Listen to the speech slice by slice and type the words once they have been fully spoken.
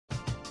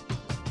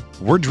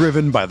We're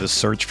driven by the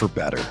search for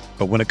better.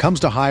 But when it comes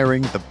to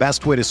hiring, the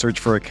best way to search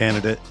for a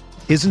candidate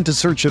isn't to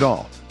search at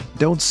all.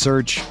 Don't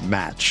search,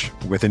 match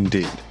with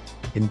Indeed.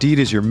 Indeed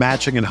is your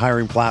matching and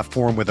hiring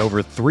platform with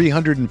over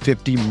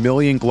 350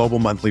 million global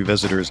monthly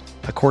visitors,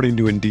 according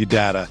to Indeed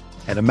data,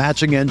 and a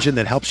matching engine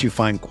that helps you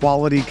find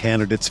quality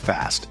candidates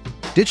fast.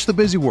 Ditch the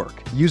busy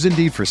work. Use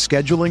Indeed for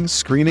scheduling,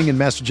 screening, and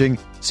messaging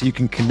so you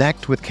can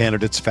connect with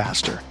candidates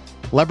faster.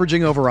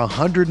 Leveraging over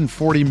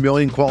 140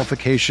 million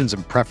qualifications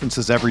and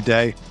preferences every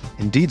day,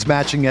 Indeed's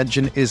matching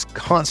engine is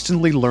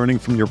constantly learning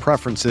from your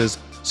preferences,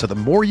 so the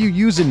more you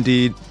use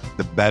Indeed,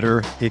 the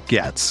better it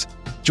gets.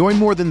 Join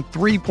more than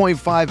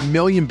 3.5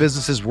 million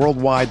businesses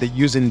worldwide that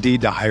use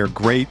Indeed to hire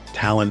great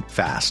talent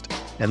fast.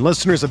 And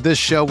listeners of this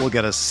show will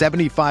get a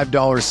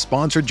 $75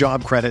 sponsored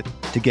job credit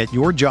to get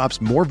your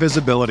jobs more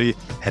visibility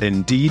at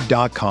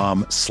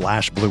Indeed.com/Blue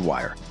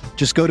Wire.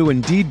 Just go to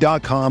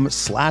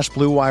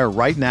Indeed.com/Blue Wire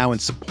right now and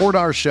support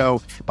our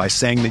show by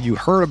saying that you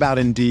heard about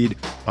Indeed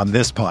on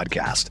this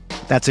podcast.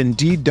 That's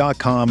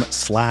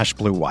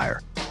Indeed.com/Blue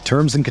Wire.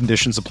 Terms and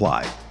conditions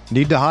apply.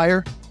 Need to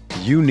hire?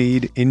 You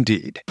need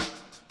Indeed.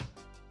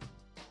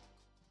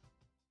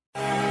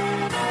 It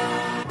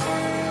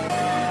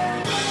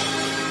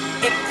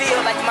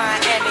feels like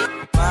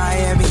Miami.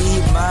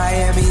 Miami,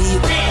 Miami,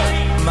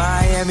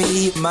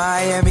 Miami, Miami,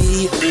 Miami,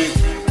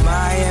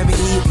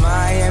 Miami, Miami,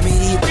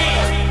 Miami,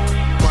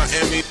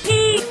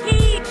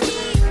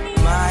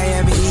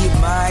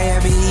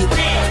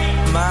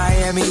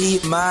 Miami,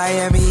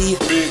 Miami,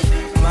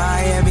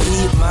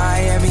 Miami,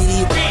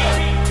 Miami.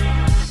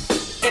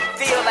 It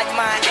feels like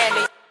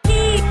Miami.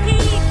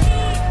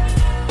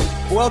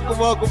 Welcome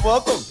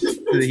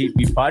to the Heat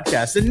Beat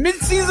Podcast in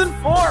mid-season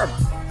form.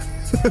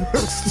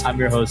 I'm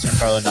your host,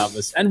 Giancarlo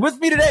Navas, and with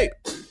me today,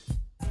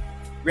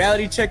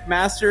 reality check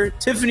master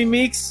Tiffany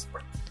Meeks.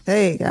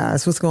 Hey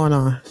guys, what's going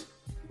on?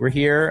 We're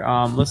here.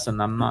 I'm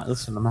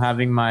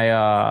having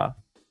my,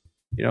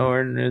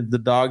 we're in the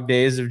dog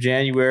days of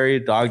January,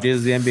 dog days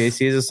of the NBA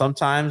season.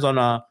 Sometimes on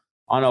a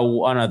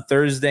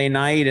Thursday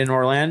night in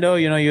Orlando,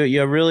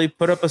 you really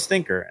put up a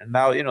stinker, and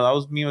that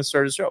was me when I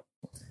started the show.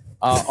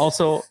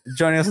 Also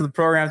joining us on the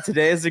program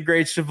today is the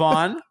great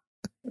Siobhan.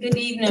 Good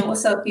evening.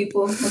 What's up,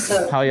 people? What's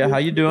up? How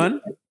you doing?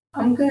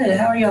 I'm good.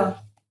 How are y'all?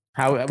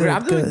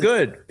 I'm doing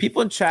good.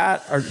 People in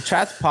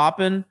chat's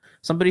popping.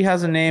 Somebody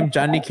has a name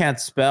Johnny can't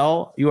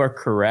spell. You are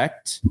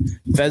correct.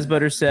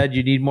 Fezbutter said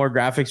you need more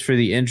graphics for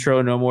the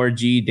intro. No more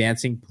G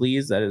dancing,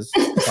 please. That is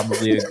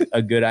probably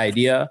a good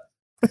idea.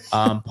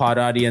 Pod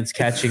audience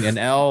catching an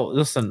L.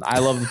 Listen, I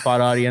love the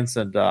pod audience,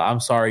 and I'm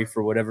sorry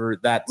for whatever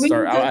that start. We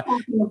were just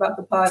talking about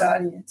the pod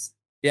audience.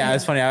 Yeah,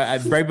 it's funny. I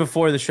right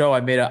before the show,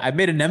 I made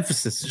an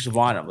emphasis to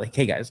Siobhan. I'm like,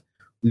 hey guys,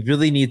 we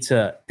really need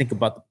to think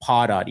about the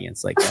pod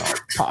audience. Like,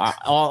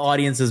 all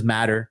audiences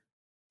matter.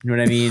 You know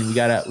what I mean?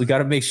 We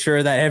gotta make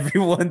sure that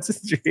everyone's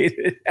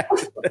treated.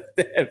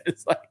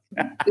 It's like,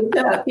 good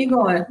job. Keep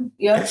going.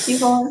 Yeah, keep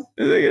going.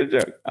 It's like a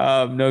joke.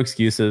 No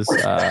excuses.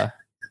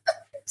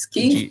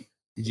 G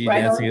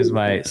right dancing is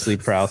my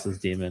sleep paralysis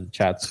demon.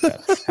 Chat's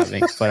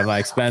having fun at my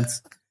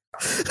expense.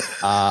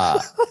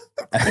 Somebody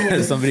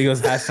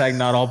goes hashtag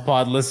not all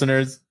pod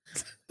listeners.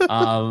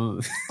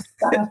 Stop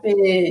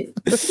it.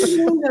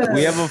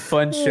 We have a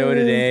fun show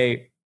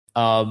today.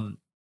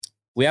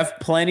 We have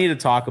plenty to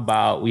talk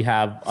about. We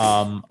have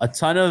a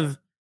ton of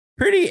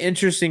pretty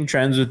interesting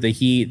trends with the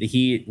Heat. The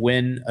Heat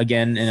win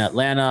again in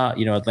Atlanta.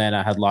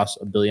 Atlanta had lost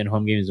 1 billion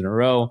home games in a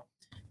row.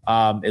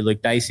 It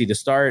looked dicey to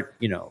start.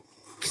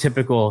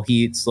 Typical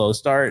Heat slow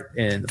start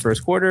in the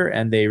first quarter,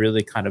 and they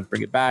really kind of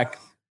bring it back.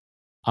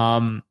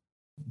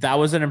 That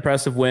was an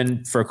impressive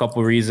win for a couple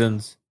of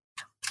reasons.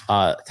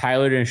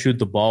 Tyler didn't shoot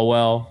the ball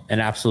well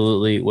and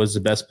absolutely was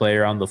the best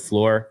player on the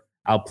floor.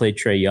 Outplayed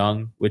Trae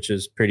Young, which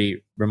is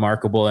pretty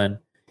remarkable. And,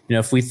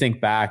 if we think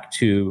back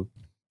to,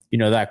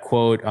 that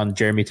quote on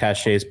Jeremy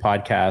Tachier's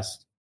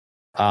podcast,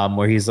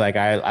 where he's like,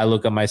 I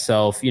look at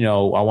myself, I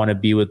want to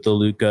be with the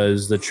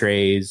Lucas, the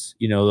Trays,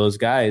 those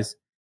guys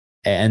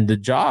and the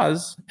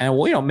Jaws. And,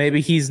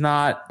 maybe he's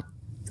not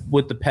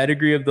with the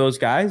pedigree of those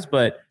guys,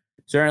 but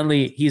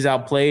certainly he's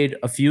outplayed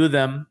a few of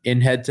them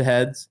in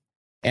head-to-heads.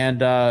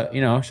 And,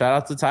 shout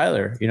out to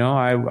Tyler.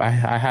 I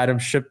had him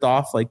shipped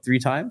off like 3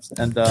 times.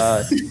 And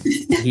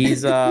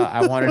he's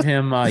I wanted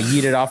him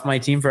yeeted off my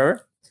team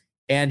forever.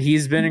 And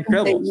he's been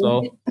incredible.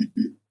 So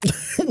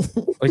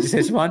what'd you say,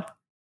 Siobhan?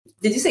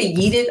 Did you say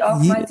yeeted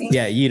off my team?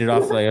 Yeah, yeeted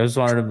off. Like I just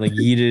wanted him like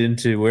yeeted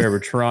into wherever,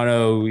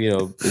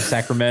 Toronto,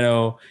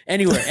 Sacramento,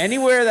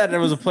 anywhere that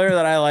there was a player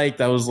that I liked.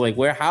 That was like,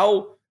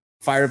 how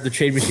fire up the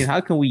trade machine. How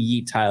can we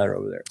yeet Tyler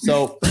over there?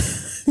 So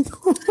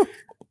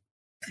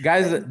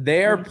guys,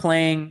 they are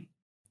playing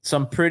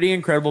some pretty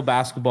incredible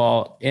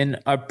basketball in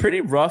a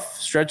pretty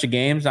rough stretch of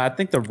games. I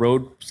think the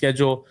road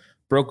schedule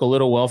broke a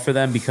little well for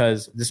them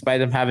because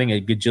despite them having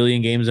a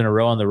gajillion games in a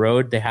row on the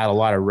road, they had a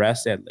lot of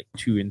rest. They had like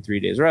 2 and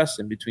 3 days rest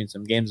in between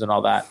some games and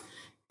all that.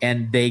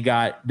 And they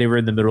were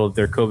in the middle of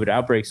their COVID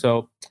outbreak.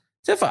 So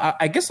Tiff,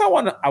 I guess I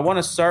want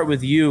to start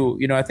with you.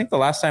 I think the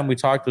last time we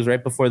talked was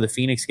right before the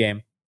Phoenix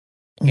game.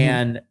 Mm-hmm.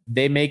 And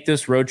they make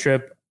this road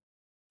trip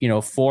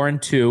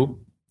 4-2,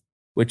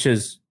 which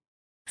is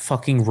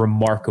fucking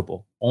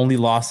remarkable. Only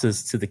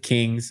losses to the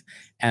Kings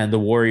and the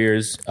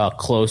Warriors,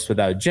 close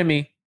without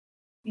Jimmy.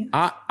 They're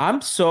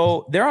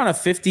on a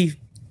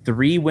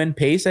 53 win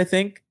pace, I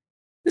think.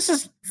 This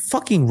is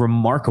fucking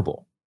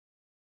remarkable.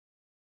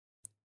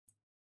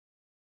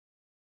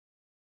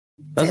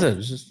 That's it.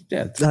 It's just,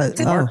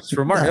 it's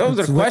remarkable. That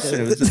was a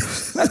question. It was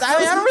just, I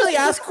don't really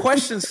ask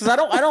questions because I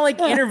don't like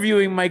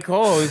interviewing my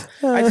co-host.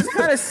 I just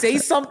kind of say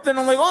something.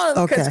 I'm like,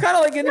 it's kind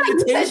of like an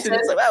invitation.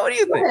 It's like, what do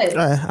you think?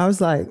 I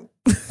was like,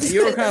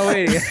 you were kind of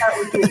waiting.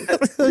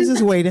 I was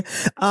just waiting.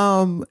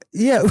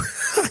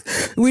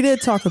 We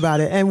did talk about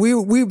it, and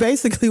we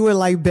basically were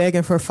like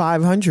begging for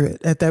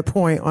 500 at that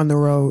point on the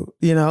road.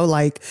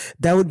 Like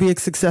that would be a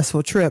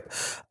successful trip.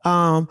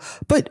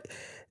 But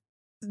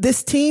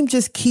this team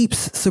just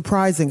keeps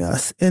surprising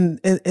us in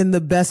the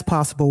best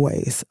possible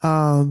ways.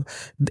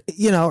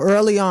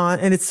 Early on,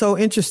 and it's so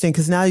interesting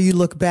because now you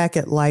look back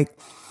at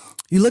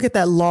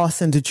that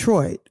loss in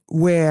Detroit,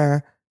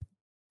 where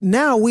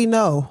now we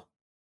know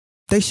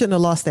they shouldn't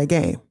have lost that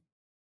game.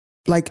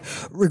 Like,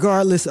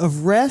 regardless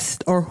of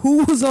rest or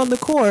who was on the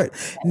court,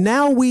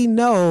 now we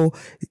know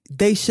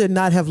they should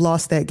not have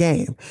lost that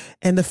game.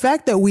 And the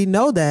fact that we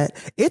know that,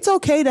 it's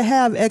okay to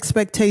have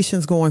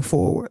expectations going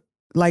forward.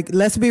 Like,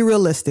 let's be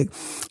realistic.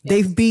 Yes.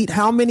 They've beat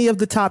how many of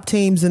the top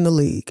teams in the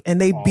league?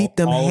 And they beat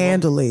them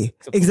handily.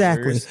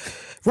 Exactly.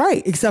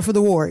 Right. Except for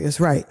the Warriors.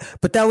 Right.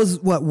 But that was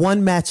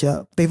one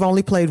matchup. They've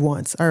only played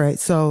once. All right.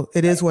 So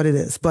it is what it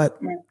is. But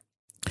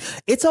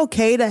it's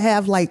okay to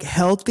have like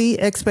healthy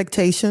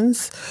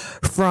expectations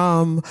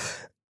from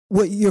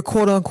what your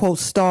quote unquote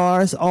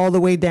stars all the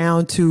way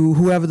down to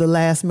whoever the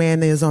last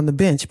man is on the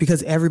bench,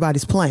 because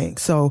everybody's playing.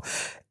 So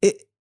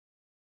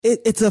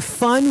it's a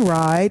fun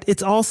ride.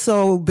 It's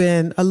also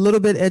been a little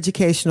bit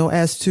educational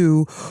as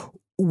to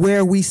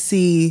where we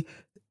see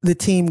the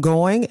team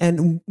going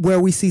and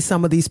where we see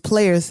some of these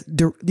players,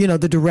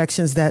 the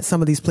directions that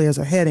some of these players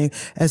are heading.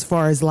 As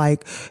far as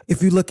like,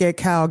 if you look at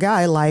Kyle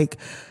Guy, like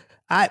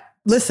I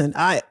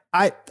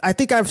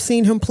think I've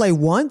seen him play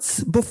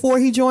once before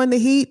he joined the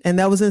Heat, and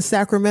that was in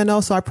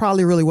Sacramento. So I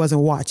probably really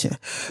wasn't watching,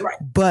 right.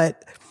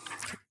 But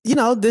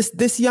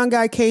this young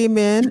guy came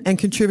in and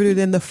contributed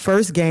in the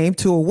first game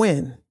to a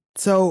win.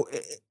 So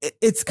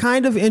it's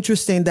kind of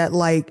interesting that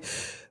like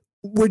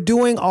we're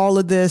doing all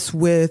of this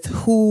with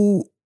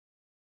who,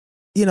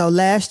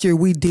 last year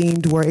we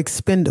deemed were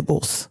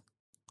expendables.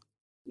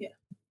 Yeah.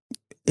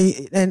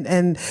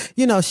 And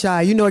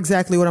Shy, you know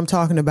exactly what I'm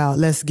talking about.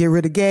 Let's get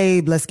rid of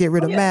Gabe. Let's get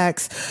rid of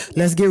Max.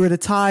 Let's get rid of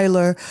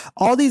Tyler.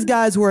 All these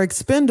guys were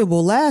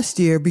expendable last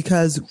year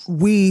because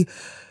we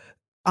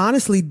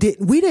honestly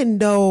didn't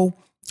know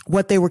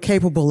what they were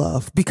capable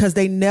of, because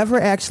they never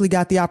actually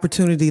got the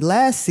opportunity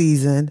last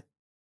season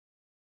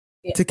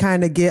to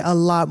kind of get a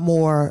lot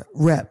more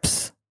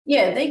reps.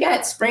 Yeah, they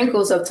got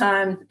sprinkles of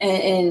time,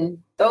 and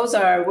those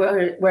are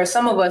where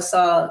some of us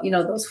saw,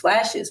 those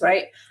flashes,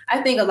 right?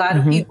 I think a lot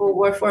of people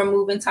were for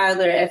moving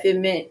Tyler if it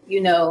meant,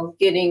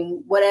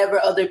 getting whatever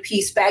other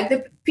piece back,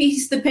 the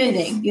piece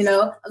depending,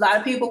 a lot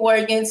of people were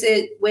against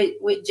it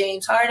with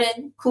James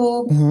Harden,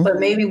 cool, but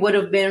maybe would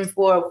have been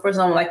for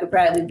someone like a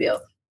Bradley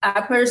Beal.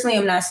 I personally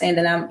am not saying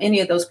that I'm any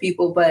of those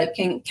people, but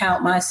can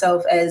count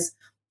myself as,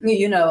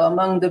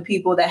 among the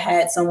people that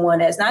had someone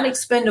that's not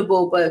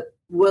expendable, but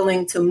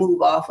willing to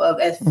move off of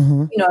if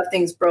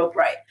things broke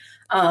right.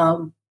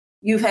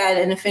 You've had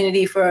an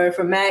affinity for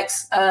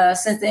Max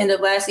since the end of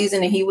last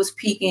season, and he was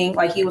peaking,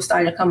 like he was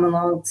starting to come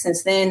along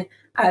since then.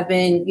 I've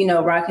been,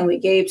 rocking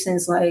with Gabe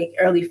since like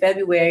early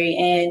February.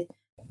 And,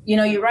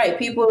 you're right.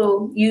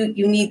 People,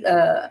 you need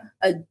a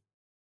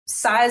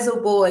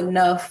sizable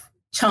enough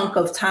chunk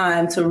of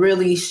time to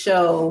really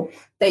show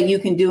that you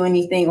can do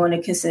anything on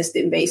a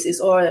consistent basis,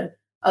 or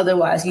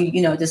otherwise you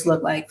just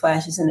look like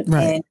flashes in the pan.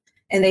 Right.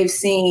 And they've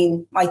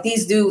seen like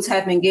these dudes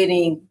have been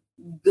getting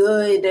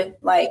good,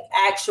 like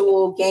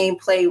actual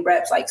gameplay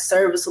reps, like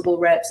serviceable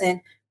reps,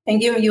 and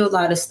giving you a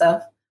lot of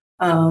stuff.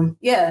 Read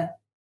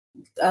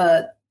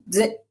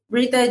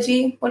that,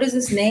 G. What is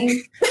his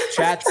name?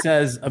 Chat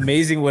says,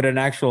 amazing what an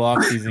actual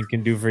offseason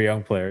can do for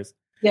young players.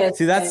 Yes.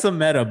 See, that's the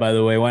meta, by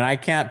the way. When I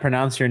can't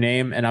pronounce your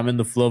name and I'm in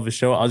the flow of a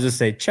show, I'll just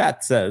say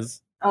chat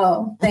says.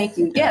 Oh, thank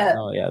you. Yeah.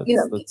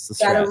 That's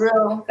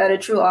got a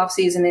true off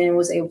season and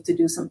was able to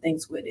do some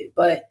things with it.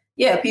 But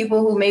yeah,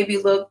 people who maybe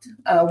looked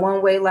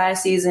one way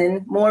last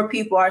season, more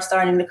people are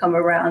starting to come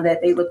around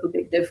that they look a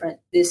bit different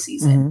this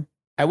season.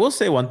 I will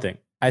say one thing.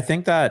 I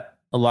think that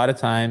a lot of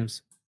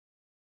times,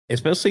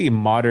 especially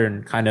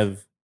modern kind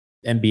of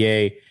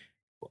NBA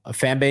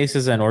fan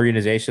bases and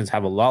organizations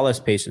have a lot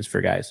less patience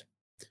for guys.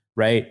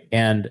 Right.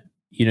 And,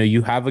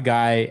 you have a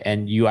guy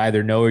and you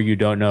either know or you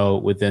don't know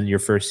within your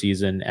first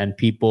season, and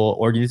people,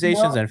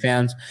 organizations and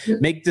fans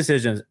make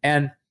decisions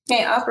and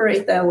can't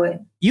operate that way.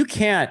 You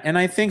can't. And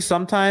I think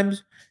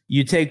sometimes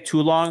you take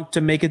too long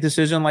to make a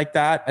decision like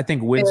that. I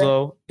think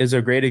Winslow is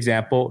a great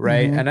example.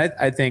 Right. And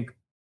I think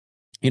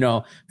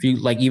if you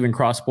like even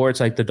cross sports,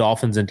 like the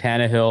Dolphins and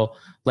Tannehill,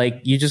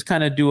 like you just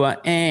kind of do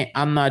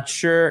I'm not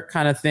sure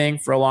kind of thing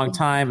for a long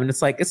time. And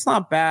it's like, it's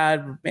not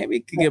bad. Maybe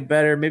it can get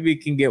better. Maybe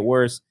it can get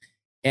worse.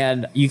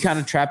 And you kind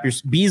of trap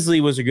Beasley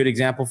was a good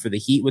example for the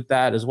Heat with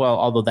that as well,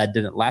 although that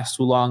didn't last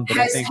too long. But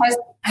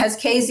has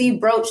KZ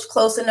broached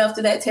close enough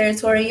to that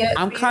territory yet?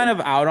 I'm kind of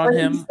out on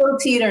him. He's still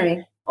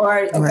teetering.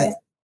 Or okay. Right.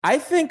 I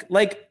think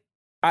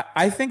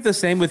I think the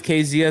same with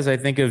KZ as I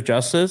think of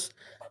Justice.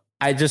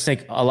 I just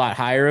think a lot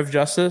higher of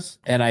Justice,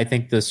 and I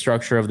think the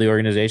structure of the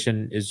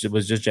organization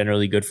was just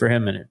generally good for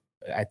him, and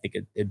I think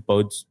it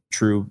bodes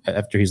true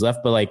after he's left.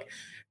 But like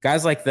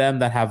guys like them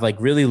that have like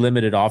really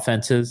limited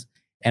offenses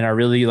and are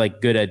really like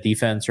good at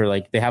defense, or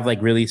like they have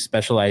like really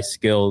specialized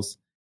skills,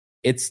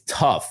 it's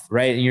tough,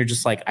 right? And you're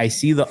just like, I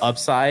see the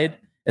upside,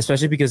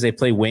 especially because they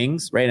play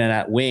wings, right? And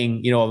at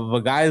wing, if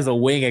a guy is a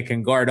wing and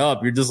can guard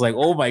up, you're just like,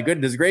 oh my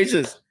goodness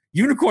gracious,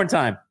 unicorn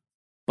time.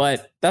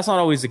 But that's not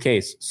always the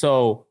case.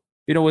 So,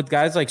 with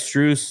guys like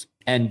Strus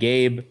and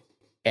Gabe,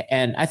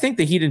 and I think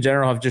the Heat in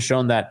general have just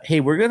shown that, hey,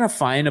 we're going to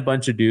find a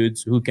bunch of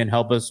dudes who can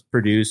help us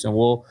produce, and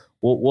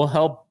we'll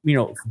help,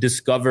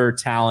 discover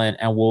talent,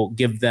 and we'll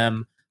give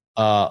them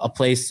a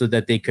place so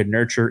that they could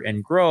nurture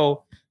and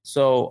grow.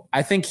 So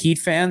I think Heat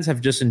fans have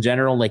just in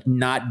general, like,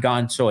 not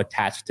gone so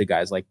attached to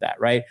guys like that,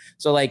 right?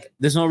 So like,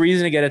 there's no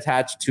reason to get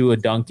attached to a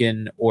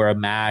Duncan or a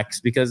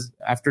Max, because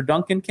after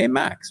Duncan came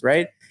Max,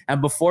 right?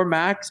 And before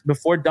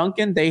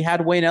Duncan, they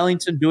had Wayne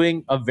Ellington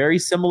doing a very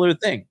similar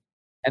thing.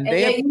 And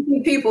you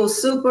see people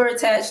super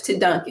attached to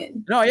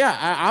Duncan. No,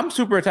 yeah, I'm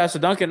super attached to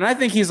Duncan, and I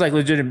think he's like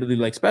legitimately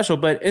like special.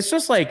 But it's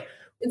just like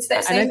it's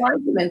that same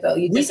argument, though.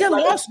 You we just get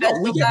like lost.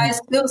 We get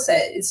skill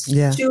set. It's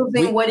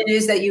choosing what it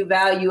is that you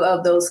value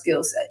of those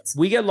skill sets.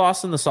 We get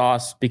lost in the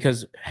sauce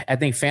because I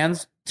think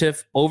fans,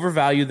 Tiff,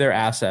 overvalue their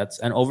assets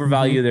and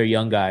overvalue their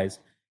young guys,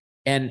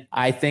 and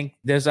I think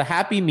there's a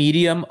happy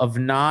medium of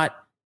not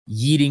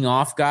yeeting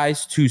off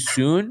guys too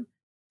soon,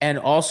 and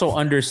also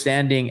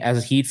understanding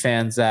as Heat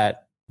fans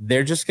that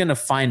they're just going to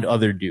find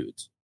other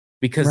dudes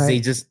because they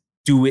just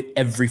do it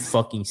every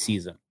fucking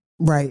season.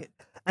 Right.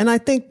 And I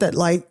think that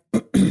like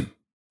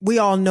we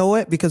all know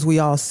it because we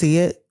all see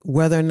it,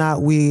 whether or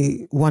not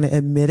we want to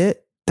admit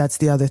it. That's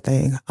the other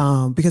thing.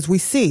 Because we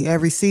see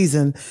every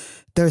season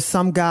there's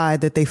some guy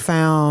that they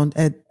found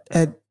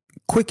at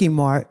Quickie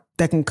Mart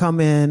that can come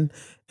in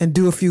and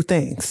do a few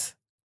things.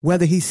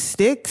 Whether he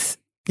sticks,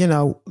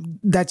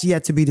 that's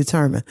yet to be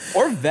determined.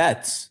 Or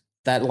vets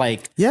that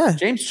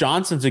James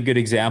Johnson's a good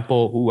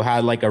example who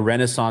had like a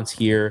renaissance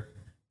here.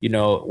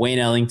 Wayne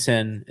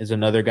Ellington is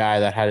another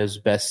guy that had his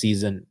best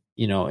season,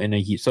 in a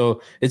Heat.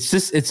 So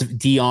it's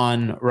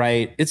Dion,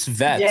 right? It's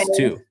vets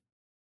too.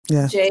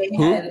 Yeah.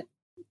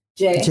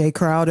 Jay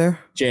Crowder.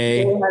 Jay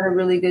had a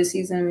really good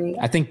season.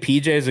 I think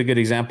PJ is a good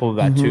example of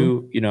that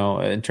too,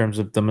 in terms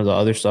of some of the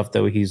other stuff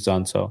that he's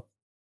done. So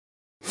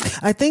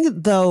I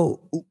think though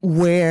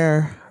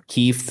where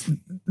Keith,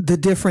 the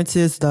difference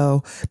is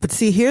though, but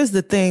see, here's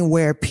the thing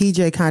where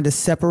PJ kind of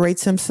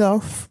separates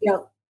himself.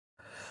 Yep.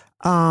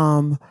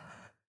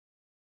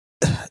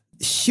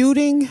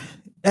 Shooting,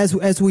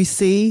 as we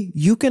see,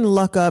 you can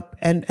luck up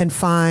and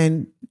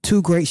find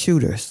two great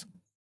shooters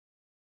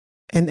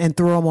and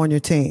throw them on your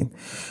team.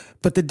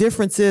 But the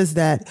difference is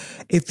that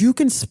if you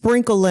can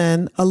sprinkle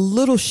in a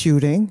little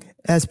shooting,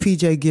 as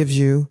PJ gives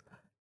you,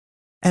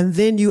 and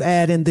then you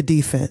add in the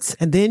defense,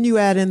 and then you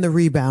add in the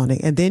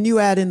rebounding, and then you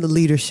add in the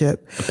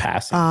leadership,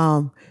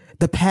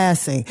 the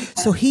passing.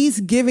 So he's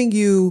giving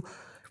you.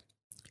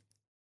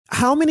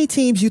 How many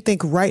teams you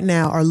think right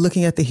now are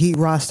looking at the Heat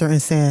roster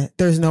and saying,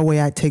 "There's no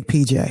way I'd take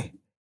PJ"?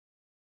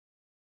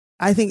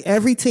 I think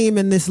every team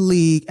in this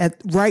league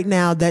right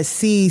now that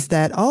sees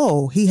that,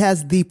 he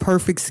has the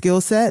perfect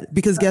skill set,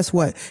 because guess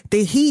what?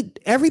 The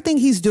Heat, everything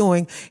he's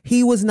doing,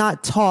 he was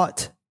not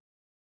taught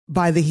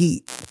by the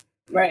Heat.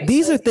 Right.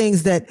 These are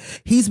things that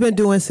he's been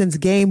doing since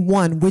game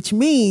one, which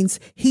means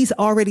he's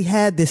already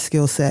had this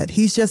skill set.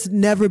 He's just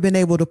never been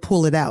able to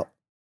pull it out.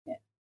 Yeah.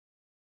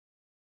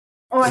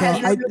 Or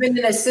has never been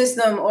in a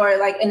system or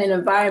like in an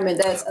environment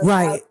that's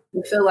right.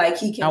 To feel like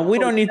he can. Now, we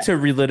don't need to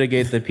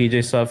relitigate the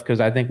PJ stuff because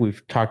I think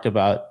we've talked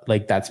about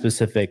like that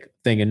specific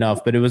thing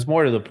enough, but it was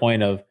more to the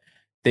point of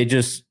they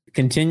just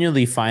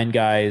continually find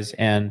guys,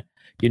 and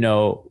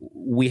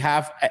we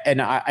have,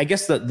 and I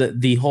guess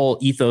the whole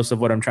ethos of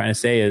what I'm trying to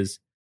say is,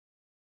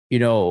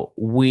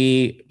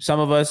 some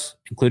of us,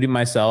 including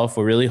myself,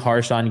 were really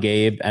harsh on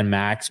Gabe and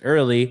Max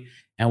early,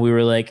 and we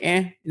were like,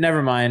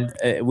 never mind.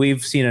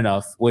 We've seen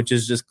enough, which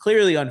is just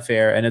clearly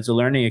unfair, and it's a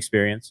learning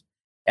experience.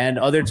 And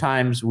other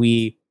times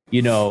we,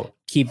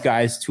 keep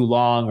guys too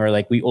long, or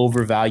like we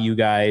overvalue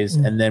guys,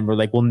 and then we're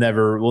like, we'll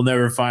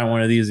never find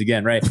one of these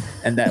again, right?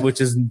 And that,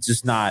 which is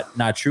just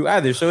not true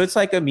either. So it's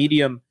like a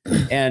medium,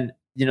 and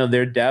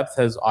their depth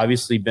has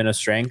obviously been a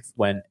strength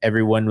when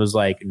everyone was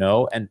like,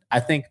 no. And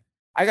I think,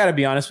 I got to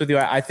be honest with you,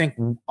 I think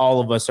all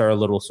of us are a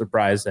little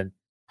surprised at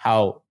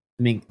how,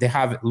 they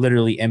have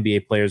literally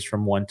NBA players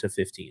from 1 to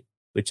 15,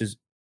 which is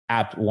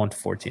 1 to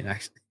 14,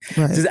 actually.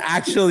 Right. This is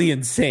actually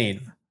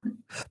insane.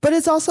 But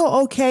it's also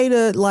okay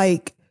to,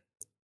 like,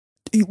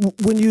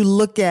 when you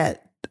look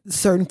at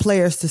certain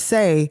players, to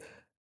say,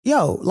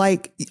 yo,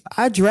 like,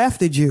 I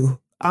drafted you.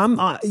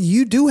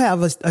 You do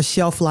have a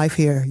shelf life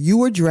here. You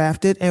were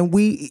drafted, and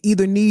we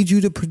either need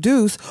you to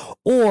produce,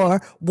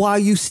 or while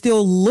you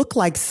still look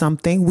like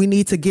something, we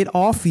need to get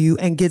off you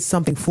and get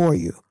something for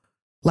you.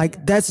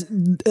 Like, that's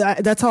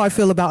how I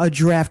feel about a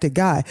drafted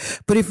guy.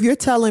 But if you're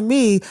telling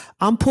me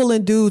I'm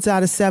pulling dudes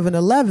out of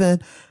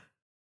 7-Eleven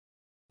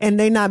and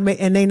they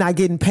not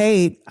getting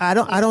paid, I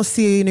don't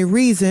see any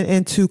reason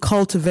into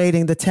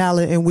cultivating the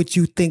talent in which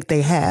you think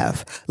they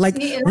have.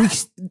 Like,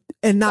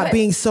 and not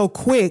being so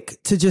quick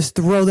to just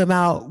throw them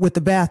out with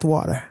the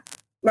bathwater.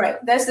 Right.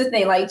 That's the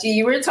thing. Like, G,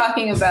 you were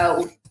talking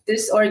about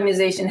this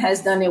organization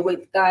has done it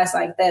with guys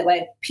like that,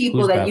 like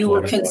people that you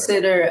would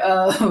consider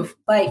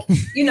like,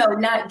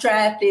 not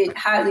drafted,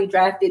 highly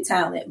drafted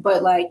talent,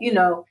 but like,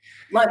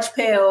 lunch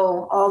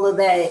pail, all of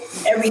that,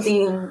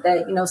 everything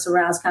that,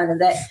 surrounds kind of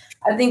that.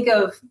 I think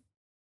of,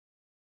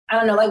 I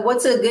don't know, like,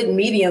 what's a good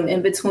medium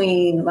in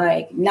between,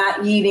 like,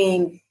 not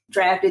eating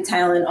drafted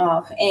talent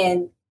off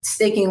and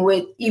sticking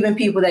with even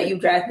people that you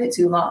drafted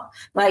too long?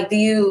 Like,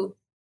 I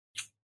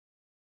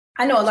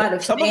know a lot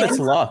of some of it's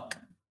luck.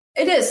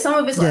 It is. Some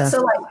of it's luck.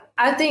 So, like,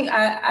 I think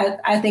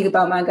I think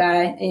about my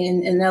guy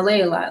in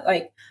LA a lot.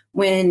 Like,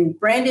 when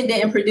Brandon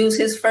didn't produce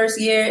his first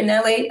year in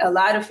LA, a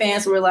lot of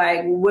fans were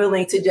like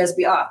willing to just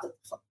be off,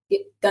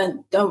 get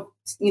done, don't,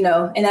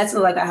 and that's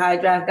like a high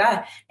draft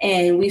guy.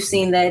 And we've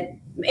seen that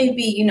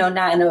maybe,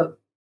 not in a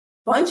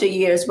bunch of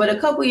years, but a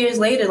couple years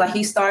later, like,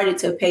 he started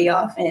to pay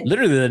off. And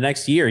literally the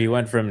next year, he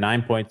went from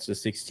 9 points to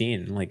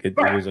 16. Like, it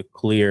was a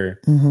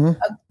clear.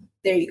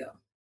 There you go.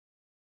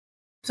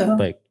 So,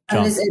 like,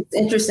 it's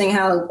interesting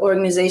how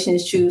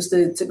organizations choose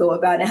to go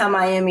about it, and how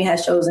Miami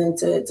has chosen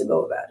to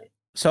go about it.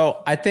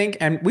 So I think,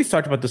 and we've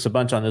talked about this a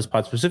bunch on this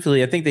pod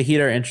specifically, I think the Heat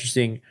are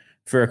interesting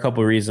for a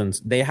couple of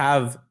reasons. They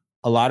have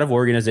a lot of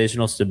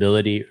organizational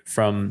stability,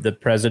 from the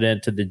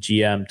president to the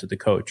GM to the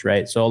coach,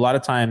 right? So a lot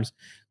of times,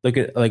 look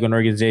at like an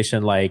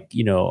organization like,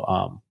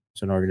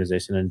 it's an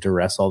organization in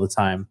duress all the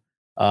time.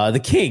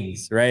 The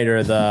Kings, right?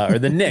 Or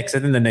the Knicks. I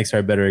think the Knicks are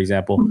a better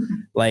example.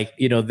 Like,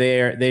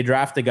 they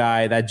draft a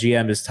guy, that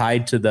GM is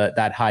tied to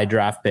that high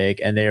draft pick,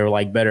 and they're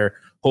like, better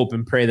hope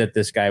and pray that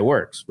this guy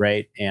works,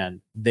 right?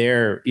 And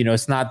they're,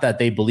 it's not that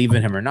they believe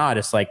in him or not.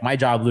 It's like, my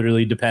job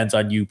literally depends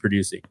on you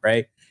producing,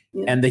 right?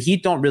 Yeah. And the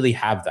Heat don't really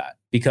have that,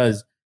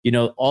 because,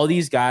 all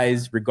these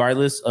guys,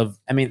 regardless of,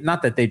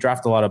 not that they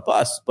draft a lot of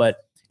busts, but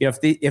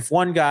if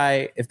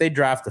they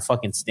draft a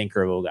fucking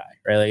stinker of a guy,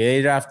 right? Like,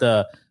 they draft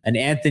an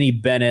Anthony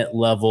Bennett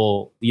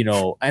level,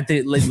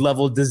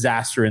 level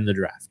disaster in the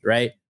draft,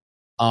 right?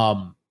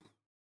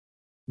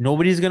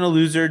 Nobody's going to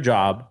lose their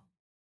job.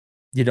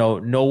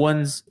 No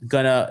one's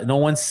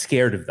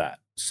scared of that.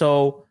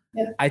 So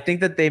I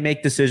think that they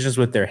make decisions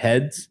with their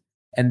heads,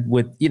 and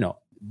with,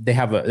 they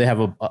have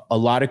a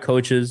lot of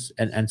coaches,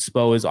 and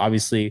Spo is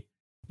obviously,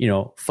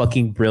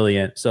 fucking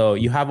brilliant. So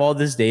you have all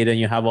this data, and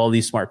you have all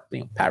these smart,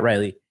 Pat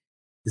Riley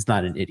is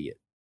not an idiot,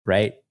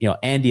 right?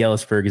 Andy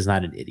Ellisberg is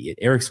not an idiot.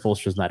 Eric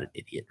Spoelstra is not an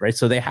idiot, right?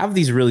 So they have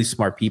these really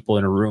smart people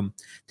in a room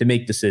to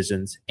make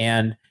decisions,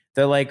 and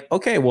they're like,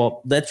 okay,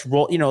 well, let's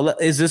roll.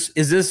 Is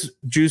this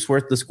juice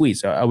worth the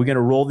squeeze? Are we going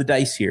to roll the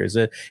dice here? Is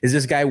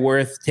this guy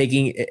worth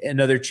taking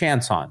another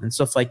chance on, and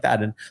stuff like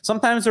that? And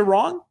sometimes they're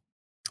wrong.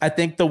 I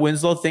think the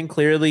Winslow thing,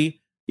 clearly,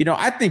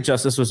 I think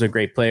Justice was a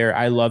great player.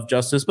 I love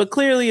Justice, but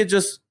clearly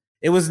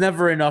it was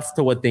never enough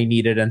to what they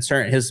needed, and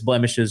his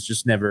blemishes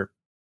just never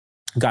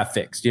got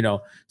fixed.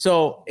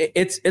 So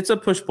it's a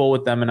push pull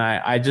with them, and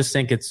I just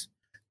think it's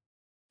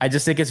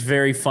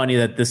very funny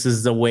that this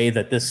is the way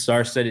that this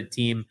star-studded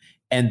team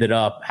ended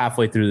up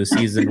halfway through the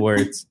season, where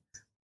it's,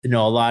 a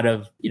lot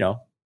of,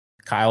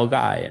 Kyle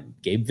Guy and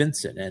Gabe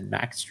Vincent and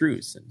Max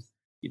Strus and,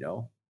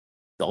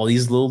 all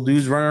these little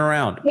dudes running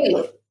around.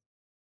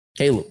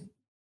 Caleb.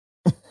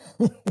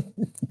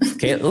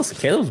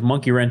 Caleb's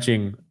monkey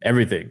wrenching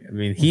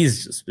everything.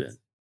 He's just been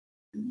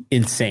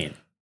insane.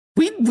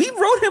 We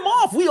wrote him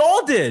off. We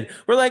all did.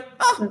 We're like,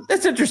 oh,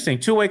 that's interesting.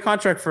 2-way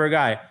contract for a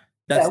guy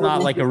that's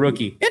not like a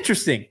rookie.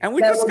 Interesting. And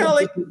we just kind of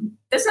like,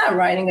 that's not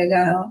writing a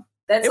guy off.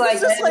 That's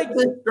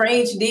a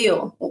strange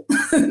deal.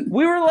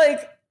 We were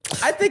like,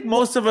 I think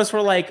most of us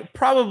were like,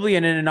 probably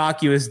an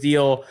innocuous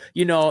deal,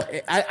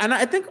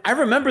 I think I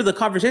remember the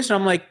conversation.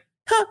 I'm like,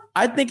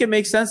 I think it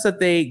makes sense that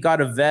they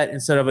got a vet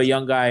instead of a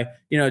young guy,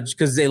 just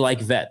because they like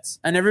vets.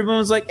 And everyone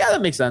was like, yeah,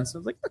 that makes sense. I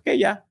was like, okay,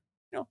 yeah,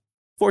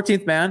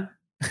 14th man.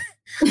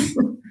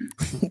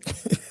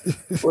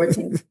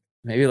 14th.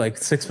 Maybe like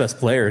 6th best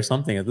player or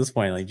something at this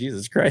point. Like,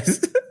 Jesus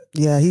Christ.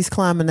 Yeah, he's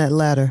climbing that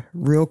ladder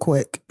real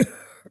quick.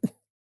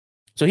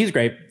 So he's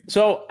great.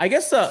 So I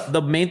guess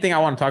the main thing I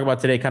want to talk about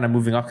today, kind of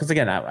moving off, because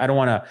again, I don't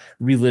want to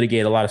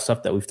relitigate a lot of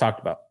stuff that we've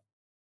talked about.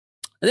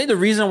 I think the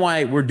reason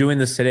why we're doing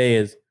this today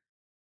is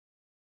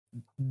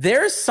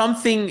there's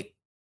something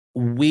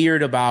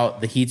weird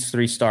about the Heat's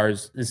 3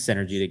 stars'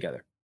 synergy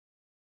together.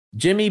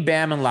 Jimmy,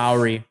 Bam, and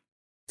Lowry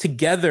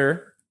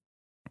together,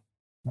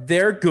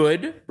 they're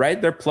good,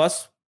 right? They're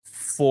plus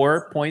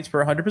 4 points per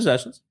 100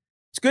 possessions.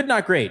 It's good,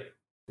 not great,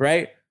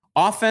 right?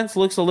 Offense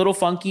looks a little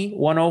funky.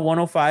 100,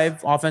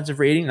 105 offensive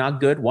rating, not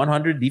good.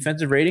 100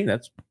 defensive rating,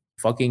 that's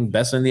fucking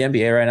best in the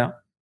NBA right now.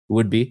 It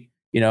would be.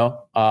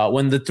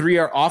 When the three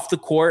are off the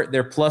court,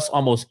 they're plus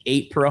almost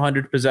 8 per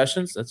 100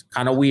 possessions. That's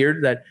kind of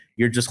weird that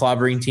you're just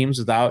clobbering teams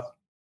without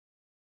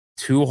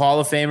 2 Hall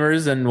of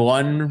Famers and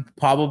 1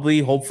 probably,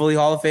 hopefully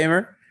Hall of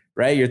Famer,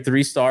 right? Your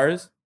 3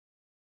 stars.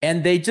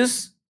 And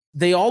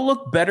they all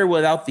look better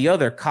without the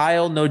other.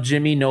 Kyle, no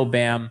Jimmy, no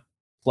Bam,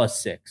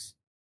 plus 6.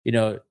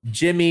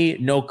 Jimmy,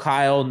 no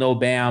Kyle, no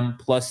Bam,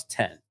 plus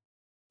 10.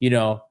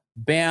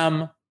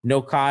 Bam,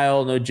 no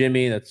Kyle, no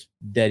Jimmy, that's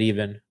dead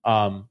even.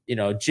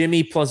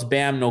 Jimmy plus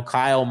Bam, no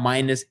Kyle,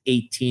 minus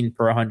 18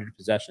 per 100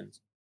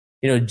 possessions.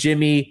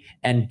 Jimmy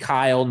and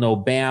Kyle, no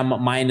Bam,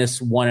 minus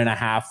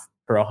 1.5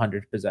 per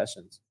 100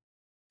 possessions.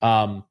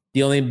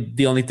 The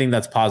only thing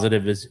that's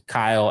positive is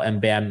Kyle and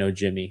Bam, no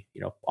Jimmy,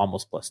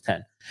 almost plus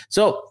 10.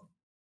 So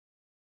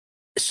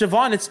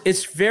Siobhan,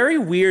 it's very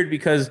weird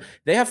because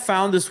they have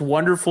found this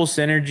wonderful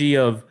synergy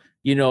of,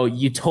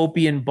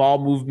 utopian ball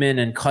movement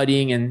and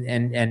cutting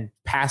and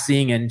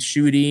passing and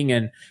shooting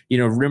and,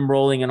 rim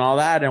rolling and all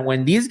that. And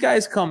when these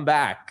guys come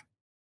back,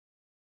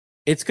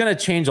 it's going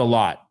to change a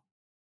lot.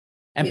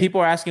 And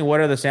people are asking, what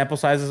are the sample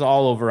sizes?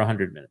 All over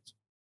 100 minutes.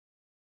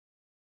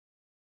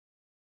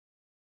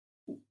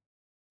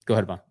 Go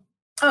ahead, Vaughn.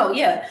 Oh,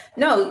 yeah.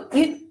 No,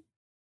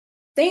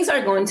 things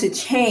are going to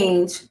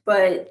change,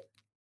 but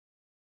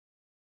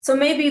so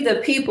maybe the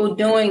people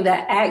doing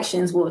the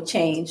actions will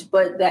change,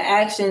 but the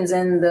actions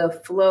and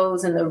the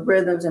flows and the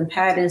rhythms and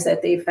patterns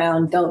that they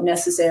found don't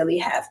necessarily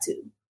have to.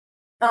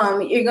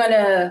 You're going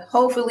to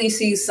hopefully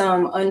see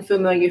some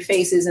unfamiliar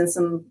faces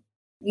and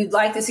you'd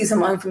like to see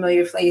some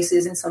unfamiliar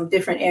faces in some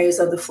different areas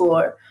of the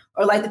floor,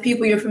 or like the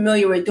people you're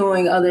familiar with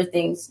doing other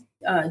things,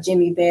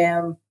 Jimmy,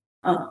 Bam.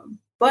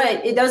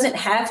 But it doesn't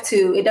have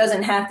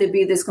to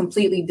be this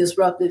completely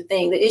disruptive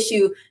thing. The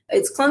issue,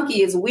 it's clunky,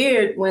 it's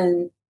weird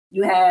when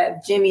you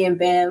have Jimmy and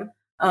Bam.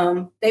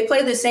 They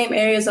play the same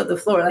areas of the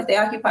floor. Like they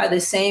occupy the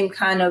same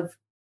kind of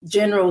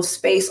general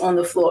space on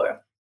the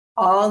floor,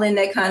 all in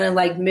that kind of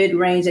like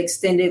mid-range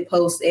extended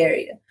post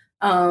area.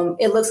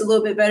 It looks a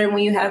little bit better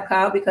when you have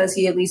Kyle because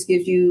he at least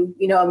gives you,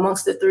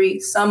 amongst the three,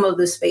 some of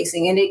the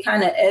spacing, and it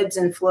kind of ebbs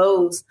and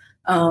flows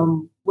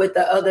with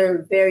the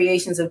other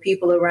variations of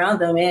people around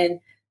them. And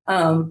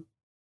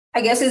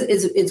I guess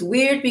it's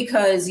weird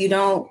because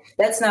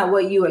that's not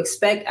what you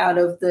expect out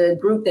of the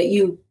group that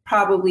you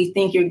probably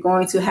think you're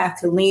going to have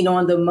to lean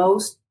on the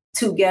most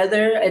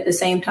together at the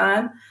same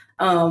time.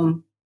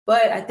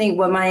 But I think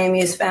what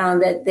Miami has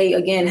found that they,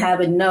 again,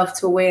 have enough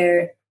to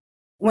where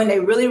when they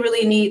really,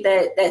 really need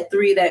that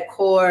three, that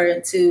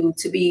core to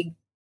be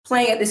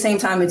playing at the same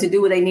time and to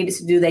do what they needed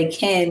to do, they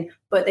can,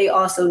 but they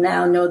also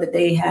now know that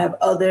they have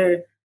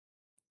other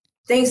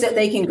things that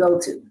they can go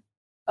to,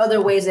 other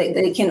ways that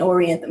they can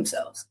orient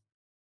themselves.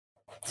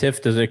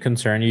 Tiff, does it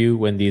concern you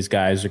when these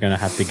guys are going to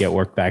have to get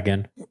work back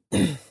in?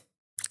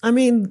 I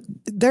mean,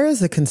 there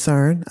is a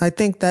concern. I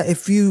think that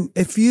if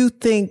you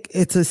think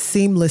it's a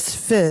seamless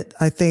fit,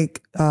 I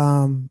think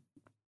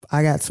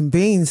I got some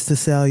beans to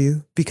sell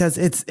you because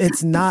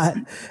it's not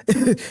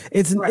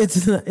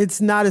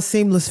it's not a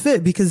seamless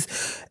fit,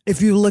 because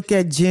if you look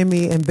at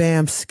Jimmy and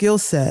Bam's skill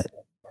set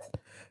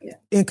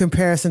in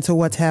comparison to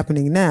what's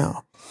happening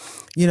now.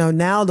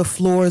 Now the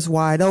floor is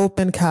wide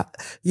open. Kyle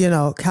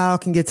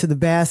can get to the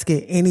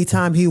basket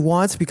anytime he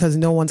wants because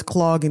no one's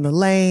clogging the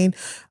lane.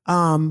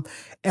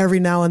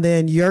 Every now and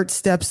then Yurt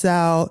steps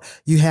out.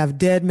 You have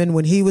Dedmon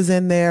when he was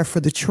in there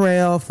for the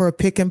trail for a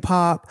pick and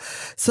pop.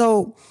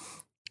 So,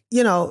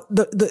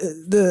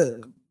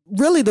 the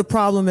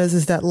problem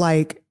is that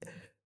like,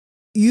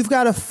 you've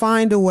got to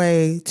find a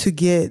way to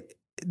get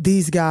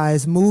these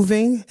guys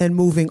moving and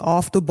moving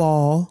off the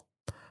ball.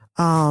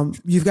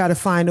 You've got to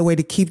find a way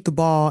to keep the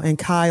ball in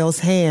Kyle's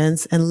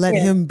hands and let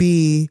him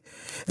be,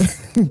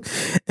 the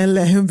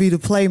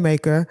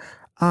playmaker.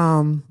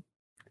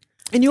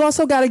 And you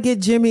also got to get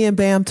Jimmy and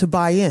Bam to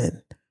buy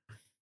in,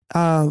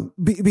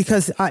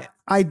 because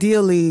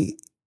ideally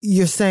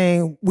you're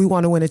saying we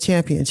want to win a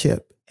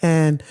championship,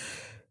 and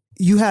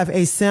you have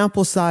a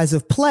sample size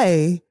of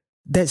play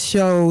that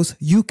shows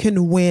you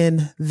can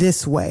win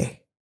this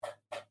way.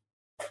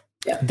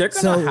 Yeah, they're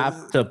gonna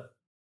have to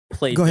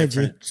play go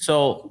different. Ahead, G.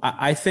 So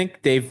I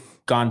think they've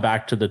gone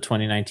back to the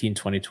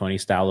 2019-2020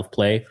 style of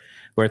play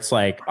where it's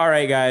like, all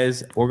right,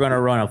 guys, we're going to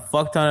run a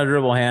fuck ton of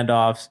dribble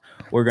handoffs.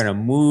 We're going to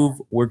move.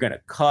 We're going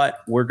to cut.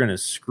 We're going to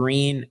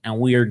screen. And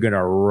we are going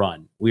to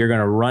run. We are going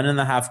to run in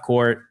the half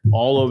court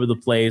all over the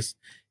place.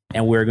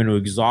 And we're going to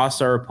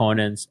exhaust our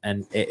opponents.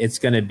 And it's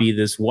going to be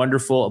this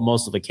wonderful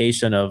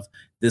emulsification of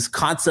this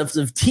concept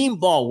of team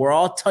ball. We're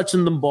all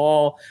touching the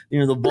ball.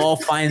 The ball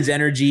finds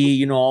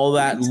energy, all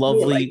that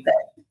lovely. Like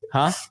that.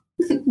 Huh?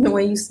 The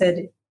way you said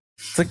it.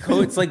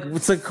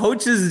 It's a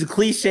coach's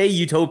cliche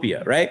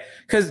utopia, right?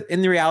 Because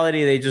in the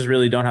reality, they just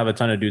really don't have a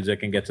ton of dudes that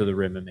can get to the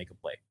rim and make a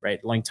play,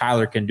 right? Like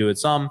Tyler can do it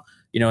some,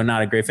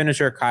 not a great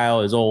finisher. Kyle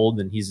is old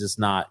and he's just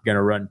not going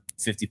to run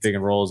 50 pick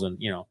and rolls and,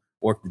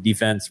 work the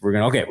defense. We're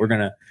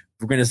gonna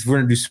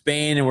do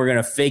Spain, and we're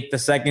gonna fake the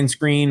second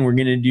screen. We're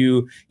gonna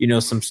do,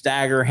 some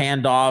stagger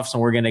handoffs,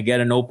 and we're gonna get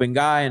an open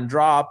guy and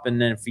drop.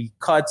 And then if he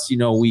cuts,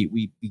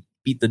 we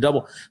beat the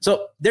double.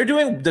 So they're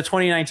doing the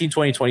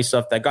 2019-2020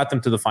 stuff that got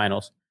them to the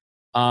finals.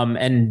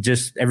 And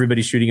just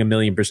everybody's shooting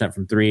 1,000,000%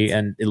 from three,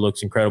 and it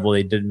looks incredible.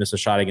 They did miss a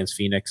shot against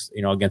Phoenix,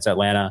 against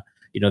Atlanta.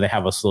 They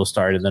have a slow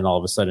start, and then all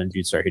of a sudden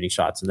dudes start hitting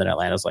shots, and then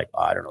Atlanta's like,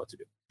 I don't know what to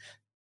do.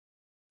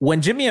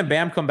 When Jimmy and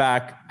Bam come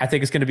back, I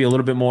think it's going to be a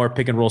little bit more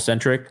pick and roll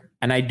centric.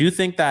 And I do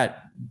think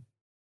that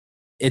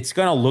it's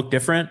going to look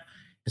different.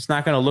 It's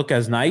not going to look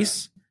as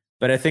nice,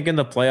 but I think in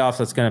the playoffs,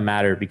 that's going to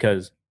matter,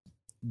 because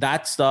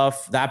that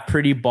stuff, that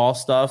pretty ball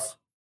stuff,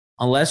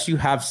 unless you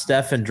have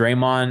Steph and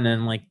Draymond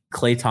and like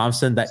Klay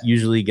Thompson, that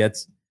usually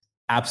gets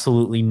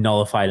absolutely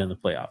nullified in the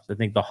playoffs. I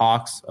think the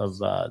Hawks of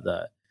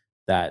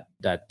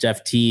that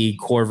Jeff T,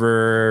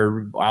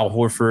 Korver, Al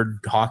Horford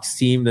Hawks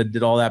team that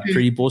did all that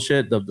pretty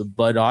bullshit, the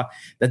Bud Hawk,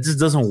 that just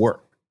doesn't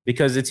work,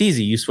 because it's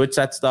easy. You switch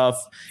that stuff,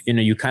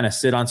 you kind of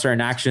sit on certain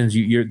actions.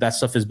 That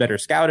stuff is better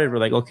scouted. We're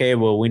like, okay,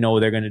 well, we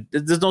know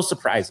there's no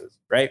surprises,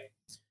 right?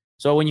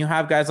 So when you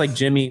have guys like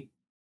Jimmy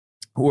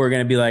who are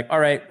going to be like, all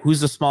right,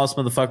 who's the smallest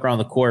motherfucker on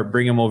the court?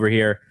 Bring him over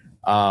here.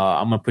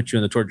 I'm going to put you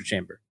in the torture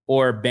chamber.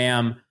 Or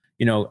Bam,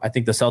 I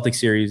think the Celtics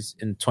series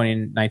in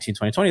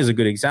 2019-2020 is a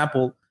good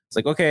example. It's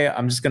like, okay,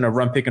 I'm just going to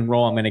run pick and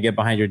roll. I'm going to get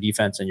behind your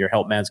defense, and your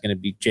help man's going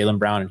to be Jaylen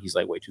Brown, and he's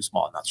like way too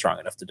small and not strong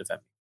enough to defend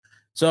me.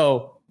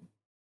 So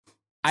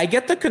I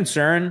get the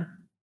concern.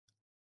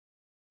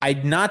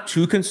 I'm not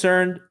too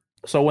concerned.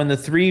 So when the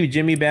three,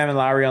 Jimmy, Bam, and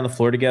Lowry on the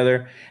floor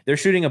together, they're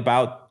shooting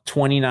about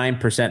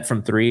 29%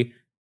 from three.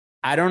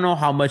 I don't know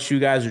how much you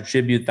guys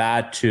attribute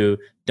that to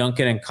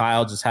Duncan and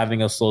Kyle just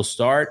having a slow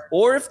start,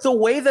 or if the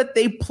way that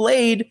they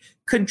played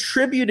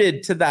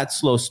contributed to that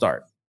slow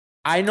start.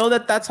 I know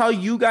that that's how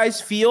you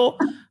guys feel.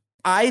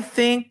 I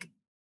think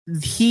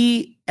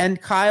he and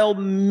Kyle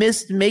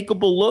missed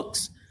makeable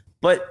looks,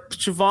 but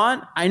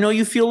Siobhan, I know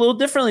you feel a little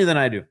differently than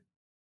I do.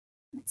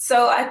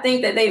 So I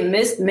think that they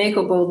missed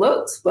makeable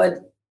looks,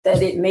 but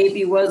that it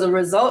maybe was a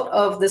result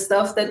of the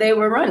stuff that they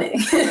were running.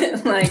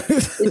 Like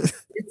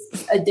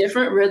it's a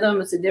different rhythm.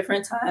 It's a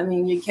different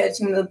timing. You're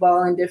catching the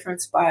ball in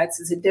different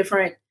spots. It's a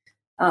different,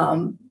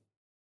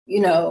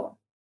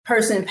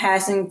 person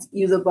passing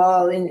you the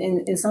ball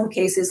in some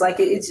cases. Like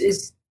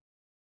it's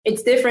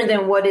different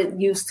than what it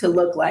used to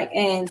look like.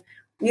 And,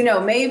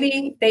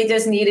 maybe they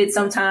just needed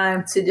some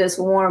time to just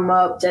warm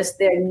up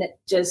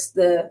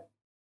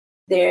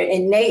their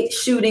innate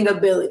shooting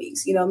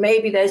abilities.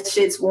 Maybe that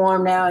shit's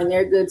warm now and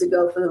they're good to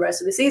go for the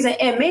rest of the season.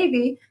 And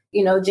maybe,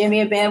 Jimmy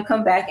and Bam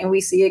come back and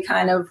we see it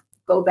kind of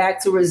go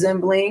back to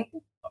resembling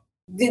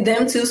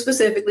them two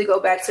specifically, go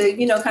back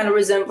to, kind of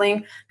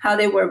resembling how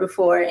they were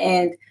before.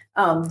 And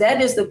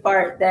that is the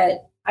part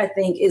that I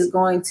think is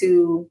going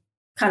to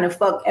kind of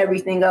fuck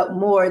everything up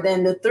more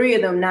than the three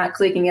of them not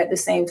clicking at the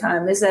same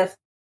time. Is that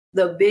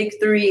the big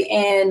three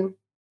and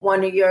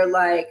one of your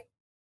like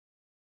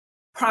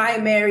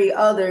primary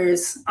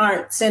others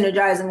aren't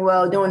synergizing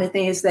well, doing the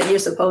things that you're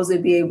supposed to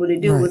be able to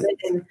do with it.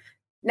 And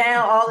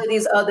now all of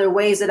these other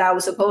ways that I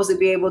was supposed to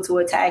be able to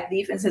attack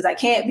defenses, I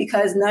can't,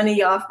 because none of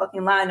y'all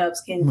fucking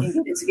lineups can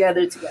get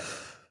it together.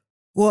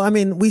 Well, I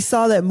mean, we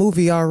saw that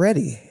movie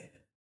already.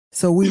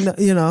 So we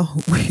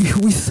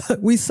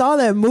saw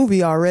that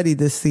movie already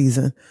this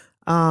season.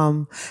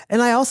 And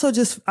I also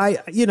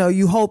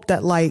you hope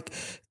that like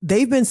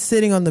they've been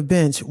sitting on the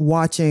bench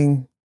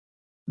watching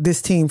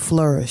this team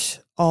flourish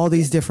all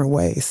these different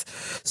ways.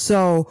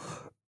 So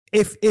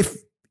if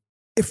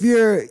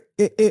you're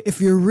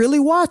really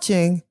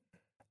watching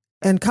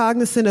and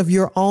cognizant of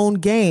your own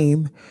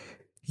game,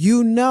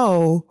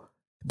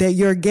 that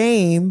your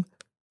game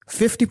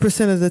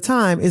 50% of the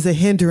time is a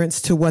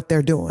hindrance to what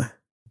they're doing.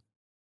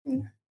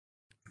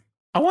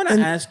 I want to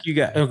ask you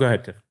guys. Oh, go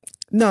ahead, Tiff.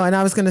 No, and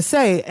I was going to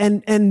say,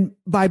 and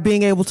by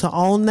being able to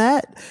own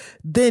that,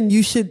 then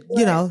you should,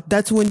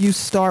 that's when you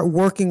start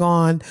working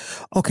on,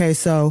 okay,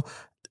 so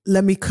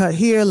let me cut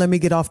here, let me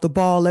get off the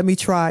ball, let me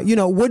try,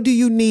 what do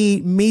you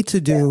need me to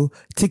do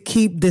to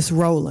keep this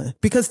rolling?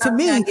 Because to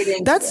me,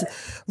 that's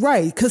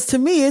right. Because to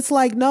me, it's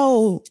like,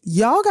 no,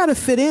 y'all got to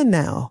fit in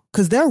now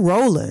because they're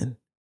rolling.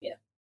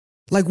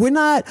 Like we're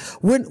not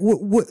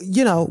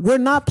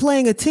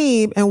playing a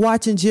team and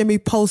watching Jimmy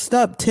post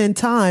up 10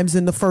 times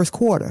in the first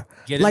quarter.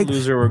 Get it,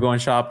 loser. We're going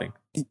shopping.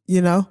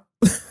 Right.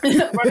 You're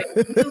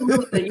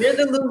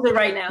the loser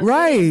right now.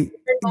 Right.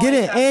 Get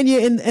it. And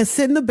you're and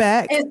sit in the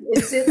back. And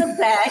sit in the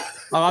back.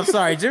 Oh, I'm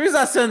sorry. Jimmy's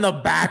not sitting in the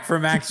back for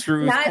Max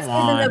Strus. Not sitting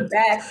in the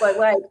back, but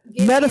like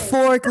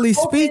metaphorically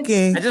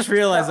speaking. I just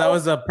realized that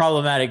was a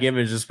problematic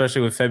image,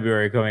 especially with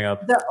February coming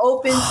up. The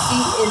open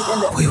seat is in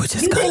the. We were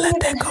just gonna let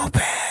that go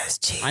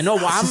past. Jeez. I know.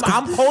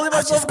 I'm holding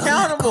myself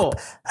accountable.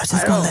 I'm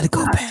just gonna let it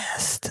go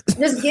past.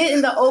 Just get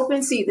in the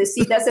open seat, the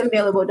seat that's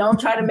available. Don't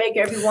try to make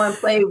everyone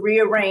play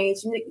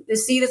rearranged. The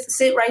seat is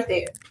sit right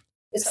there.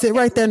 Sit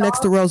right there next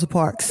to Rosa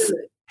Parks.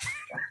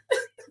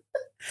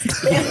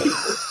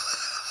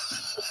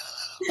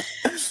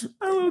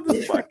 I love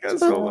this podcast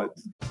so much.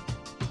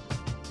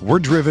 We're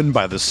driven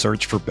by the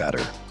search for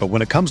better. But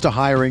when it comes to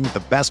hiring,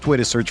 the best way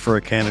to search for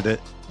a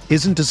candidate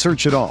isn't to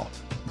search at all.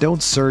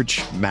 Don't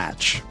search,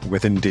 match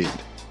with Indeed.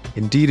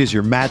 Indeed is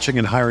your matching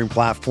and hiring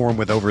platform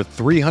with over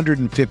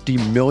 350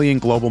 million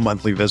global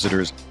monthly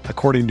visitors,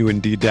 according to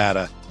Indeed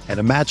data, and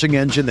a matching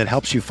engine that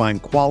helps you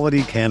find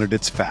quality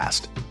candidates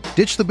fast.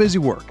 Ditch the busy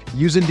work.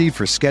 Use Indeed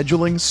for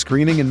scheduling,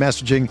 screening, and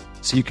messaging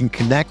so you can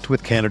connect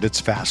with candidates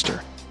faster.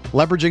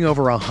 Leveraging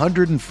over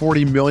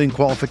 140 million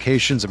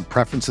qualifications and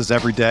preferences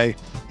every day,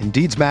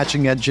 Indeed's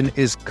matching engine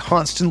is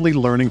constantly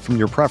learning from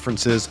your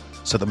preferences,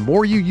 so the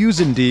more you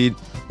use Indeed,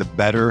 the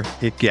better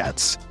it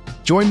gets.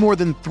 Join more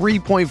than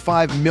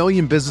 3.5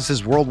 million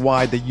businesses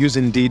worldwide that use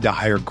Indeed to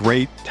hire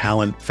great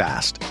talent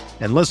fast.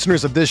 And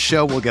listeners of this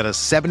show will get a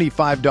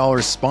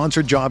 $75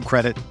 sponsored job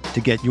credit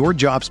to get your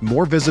jobs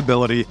more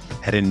visibility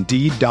at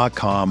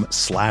Indeed.com/Blue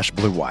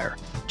Wire.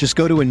 Just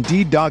go to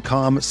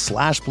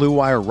Indeed.com/Blue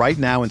Wire right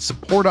now and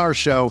support our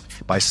show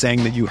by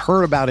saying that you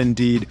heard about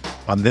Indeed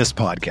on this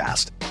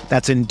podcast.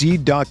 That's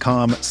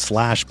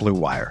Indeed.com/Blue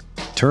Wire.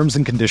 Terms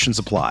and conditions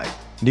apply.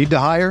 Need to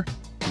hire?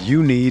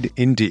 You need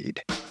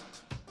Indeed.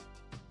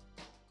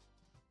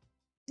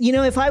 You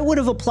know, if I would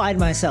have applied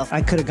myself,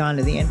 I could have gone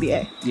to the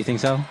NBA. You think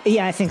so?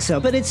 Yeah, I think so.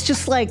 But it's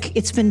just like,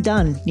 it's been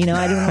done. You know,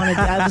 I didn't want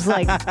to, I was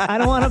like, I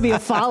don't want to be a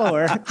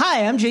follower.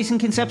 Hi, I'm Jason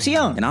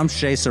Concepcion. And I'm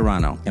Shea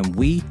Serrano. And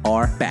we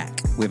are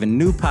back. We have a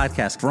new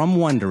podcast from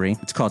Wondery.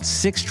 It's called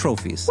Six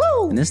Trophies.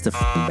 Woo! And it's the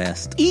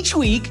best. Each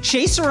week,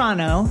 Shea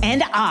Serrano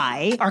and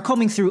I are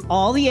combing through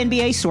all the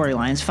NBA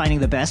storylines, finding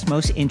the best,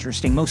 most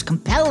interesting, most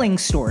compelling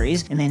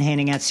stories, and then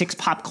handing out 6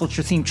 pop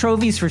culture themed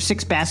trophies for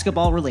 6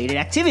 basketball related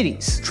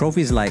activities.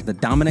 Trophies like the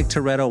Dominic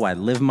Toretto I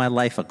Live My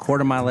Life a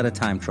Quarter Mile at a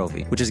Time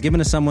trophy, which is given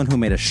to someone who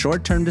made a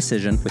short-term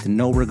decision with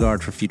no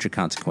regard for future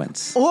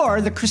consequence.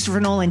 Or the Christopher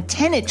Nolan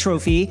Tenet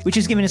trophy, which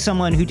is given to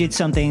someone who did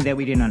something that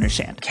we didn't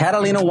understand.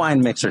 Catalina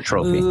Wine Mixer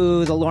trophy.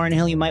 Ooh, the Lauryn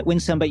Hill, you might win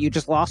some, but you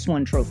just lost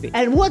one trophy.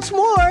 And what's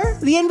more,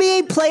 the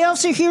NBA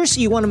playoffs are here,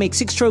 so you want to make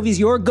 6 Trophies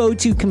your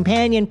go-to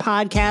companion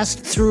podcast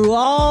through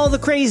all the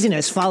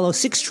craziness. Follow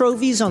 6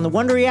 Trophies on the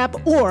Wondery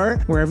app or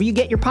wherever you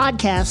get your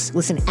podcasts.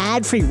 Listen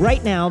ad-free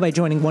right now by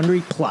joining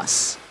Wondery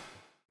Plus.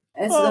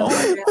 I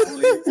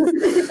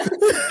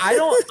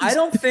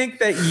don't think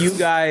that you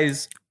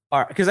guys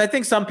are, because I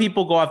think some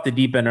people go off the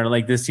deep end and are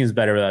like, this seems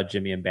better without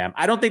Jimmy and Bam.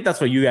 I don't think that's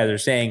what you guys are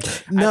saying.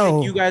 No. I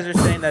think you guys are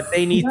saying that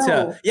they need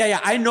to. Yeah,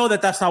 I know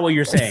that that's not what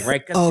you're saying,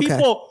 right? Because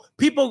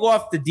people go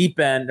off the deep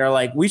end. They're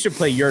like, we should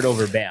play Yurt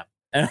over Bam.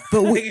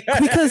 But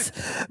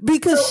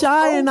because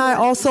Shai and I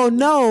also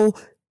know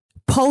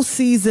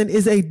postseason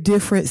is a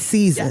different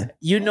season. Yeah,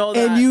 you know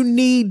that. And you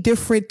need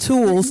different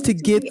tools to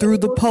get through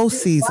the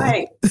postseason.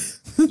 Right.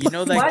 You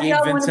know that Why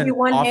Gabe Vincent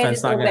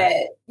offense not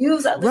bad?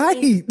 Use other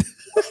Right.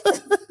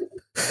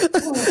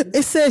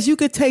 It says you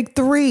could take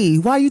 3.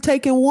 Why are you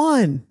taking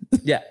 1?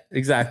 Yeah,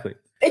 exactly.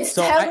 It's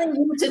telling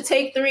you to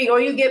take 3 or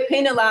you get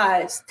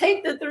penalized.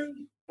 Take the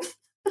 3.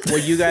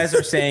 What you guys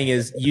are saying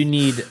is you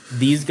need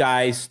these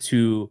guys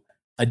to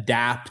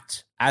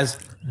adapt as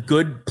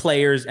good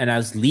players and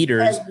as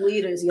leaders,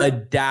 yeah.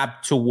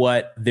 adapt to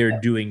what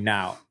they're doing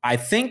now. I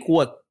think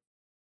what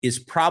is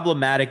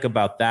problematic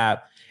about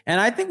that, and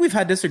I think we've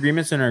had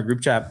disagreements in our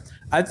group chat,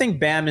 I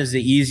think Bam is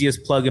the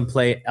easiest plug and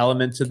play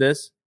element to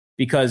this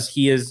because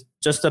he is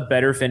just a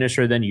better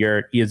finisher than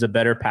Yurt. He is a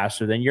better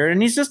passer than Yurt,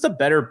 and he's just a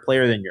better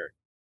player than Yurt,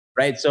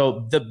 right?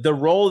 So the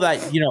role that,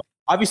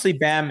 obviously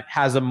Bam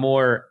has a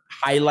more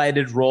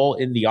highlighted role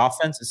in the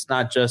offense. It's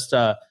not just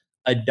a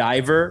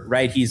diver,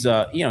 right? He's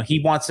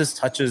he wants his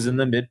touches in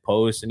the mid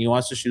post and he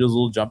wants to shoot his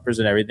little jumpers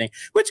and everything,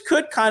 which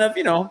could kind of,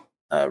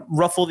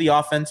 ruffle the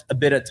offense a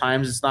bit at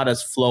times. It's not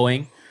as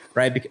flowing,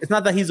 right? Because it's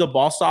not that he's a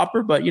ball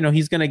stopper, but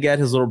he's going to get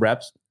his little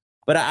reps.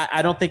 But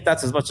I don't think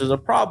that's as much as a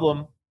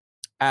problem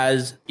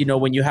as,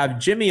 when you have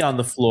Jimmy on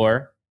the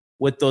floor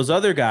with those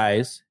other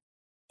guys.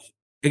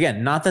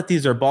 Again, not that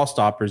these are ball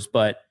stoppers,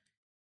 but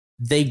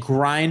they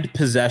grind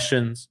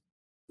possessions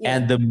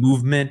and the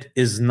movement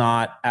is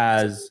not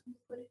as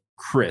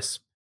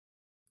crisp,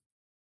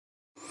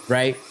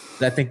 right?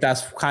 I think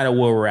that's kind of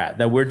where we're at,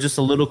 that we're just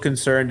a little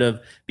concerned of,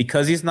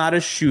 because he's not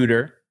a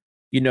shooter,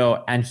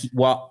 and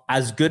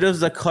as good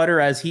as a cutter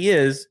as he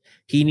is,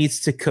 he needs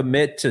to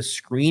commit to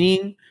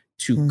screening,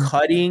 to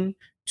cutting,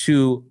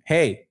 to,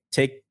 hey,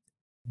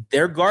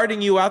 they're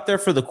guarding you out there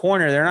for the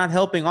corner. They're not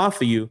helping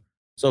off of you.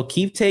 So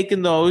keep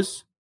taking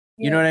those,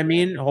 you know what I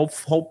mean?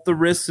 Hope the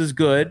wrist is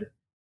good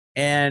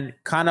and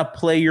kind of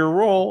play your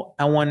role.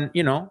 And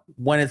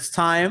when it's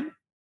time,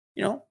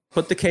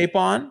 put the cape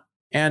on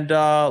and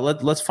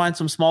let's find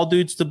some small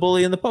dudes to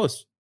bully in the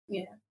post.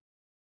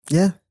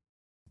 Yeah.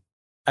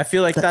 I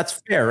feel like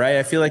that's fair, right?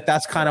 I feel like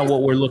that's kind of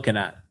what we're looking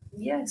at.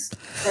 Yes.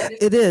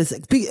 It is.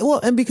 Well,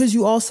 and because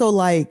you also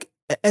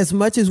as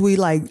much as we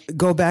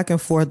go back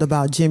and forth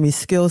about Jimmy's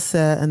skill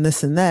set and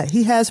this and that,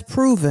 he has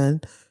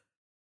proven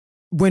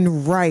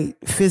when right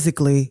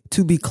physically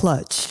to be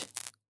clutch.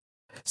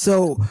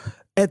 So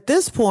at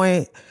this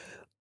point,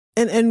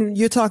 and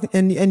you're talking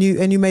and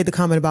you made the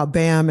comment about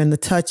Bam and the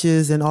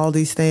touches and all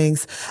these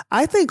things.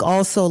 I think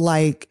also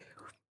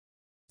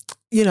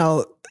you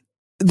know,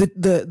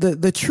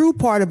 the true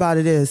part about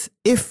it is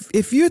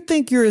if you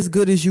think you're as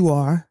good as you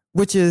are,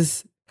 which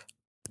is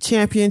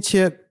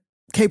championship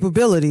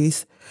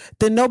capabilities,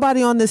 then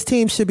nobody on this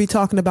team should be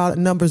talking about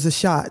numbers of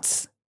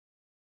shots.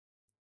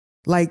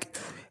 Like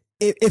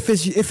if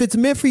it's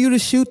meant for you to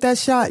shoot that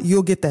shot,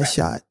 you'll get that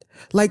shot.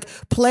 Like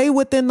play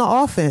within the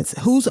offense.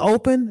 Who's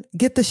open,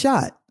 get the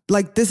shot.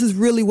 Like this is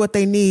really what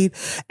they need.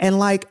 And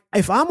like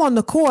if I'm on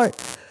the court,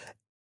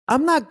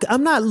 I'm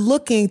not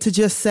looking to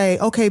just say,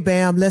 okay,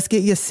 Bam, let's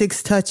get your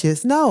 6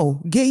 touches. No,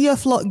 get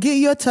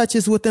your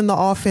touches within the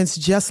offense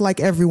just like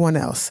everyone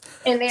else.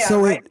 And they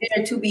are right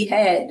there to be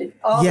had.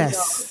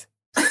 Yes.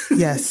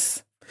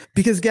 Yes.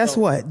 Because guess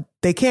what?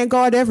 They can't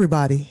guard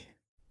everybody.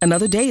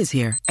 Another day is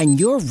here and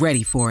you're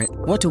ready for it.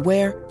 What to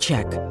wear?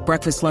 Check.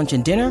 Breakfast, lunch,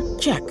 and dinner?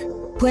 Check.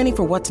 Planning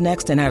for what's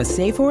next and how to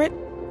save for it?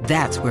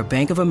 That's where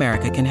Bank of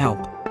America can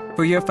help.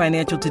 For your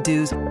financial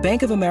to-dos,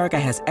 Bank of America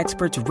has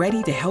experts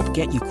ready to help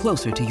get you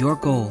closer to your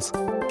goals.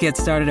 Get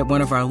started at one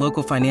of our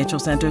local financial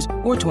centers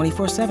or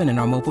 24/7 in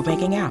our mobile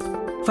banking app.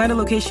 Find a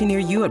location near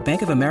you at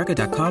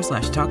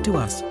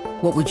bankofamerica.com/talktous.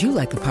 What would you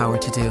like the power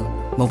to do?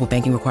 Mobile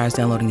banking requires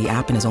downloading the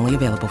app and is only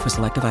available for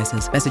select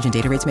devices. Message and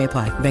data rates may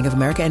apply. Bank of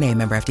America NA,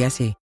 member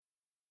FDIC.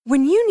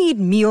 When you need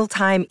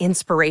mealtime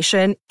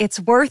inspiration,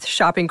 it's worth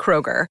shopping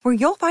Kroger, where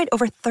you'll find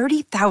over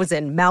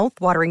 30,000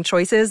 mouth-watering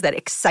choices that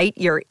excite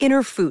your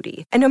inner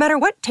foodie. And no matter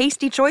what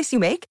tasty choice you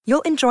make,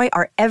 you'll enjoy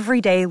our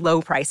everyday low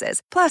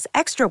prices, plus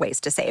extra ways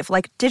to save,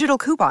 like digital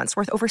coupons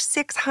worth over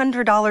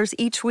 $600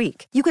 each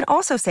week. You can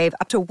also save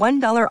up to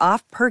 $1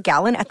 off per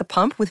gallon at the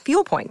pump with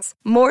fuel points.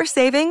 More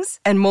savings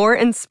and more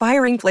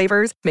inspiring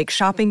flavors make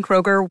shopping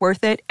Kroger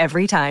worth it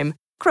every time.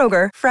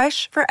 Kroger,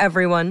 fresh for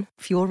everyone.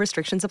 Fuel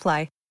restrictions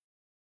apply.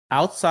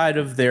 Outside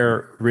of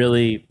their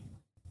really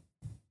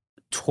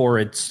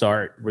torrid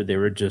start where they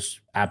were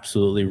just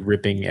absolutely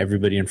ripping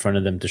everybody in front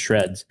of them to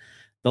shreds,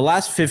 the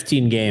last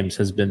 15 games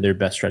has been their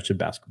best stretch of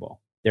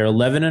basketball. They're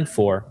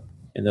 11-4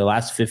 in their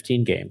last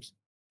 15 games.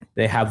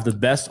 They have the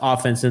best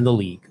offense in the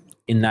league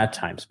in that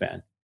time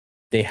span.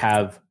 They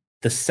have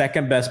the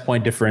second best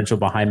point differential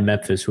behind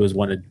Memphis, who has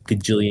won a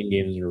gajillion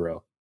games in a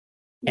row.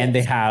 And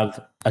they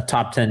have a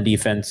top 10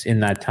 defense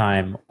in that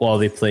time while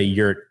they play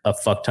Yurt a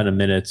fuck ton of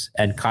minutes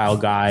and Kyle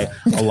Guy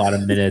a lot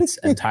of minutes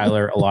and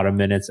Tyler a lot of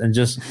minutes. And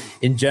just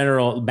in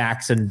general,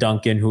 Max and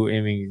Duncan, who, I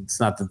mean, it's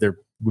not that they're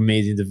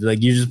amazing.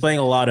 Like you're just playing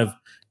a lot of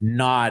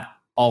not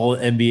all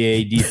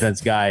NBA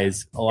defense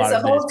guys. It's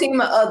a whole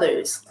team of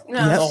others. You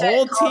know, the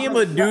whole team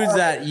of dudes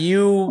that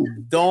you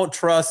don't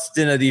trust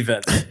in a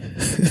defense.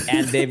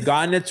 And they've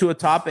gotten it to a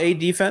top 8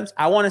 defense.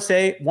 I want to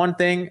say one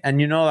thing, and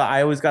you know that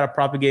I always got to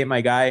propagate my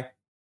guy.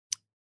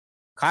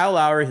 Kyle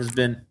Lowry has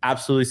been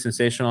absolutely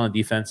sensational on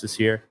defense this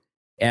year.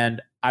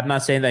 And I'm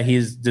not saying that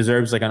he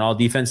deserves like an all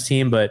defense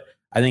team, but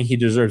I think he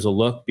deserves a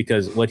look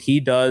because what he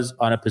does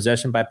on a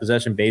possession by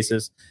possession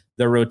basis,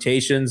 the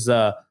rotations,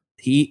 there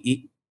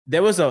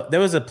was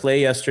a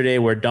play yesterday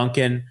where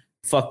Duncan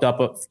fucked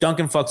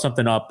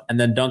something up, and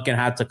then Duncan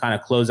had to kind of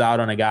close out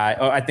on a guy.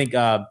 Or I think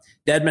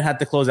Dedmon had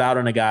to close out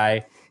on a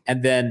guy,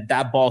 and then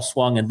that ball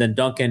swung, and then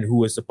Duncan, who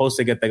was supposed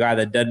to get the guy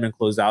that Dedmon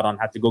closed out on,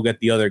 had to go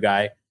get the other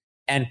guy.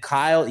 And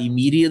Kyle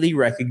immediately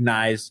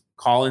recognized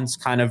Collins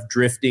kind of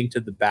drifting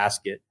to the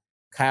basket.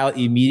 Kyle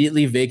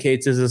immediately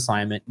vacates his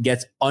assignment,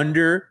 gets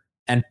under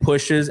and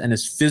pushes and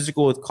is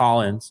physical with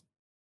Collins.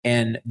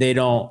 And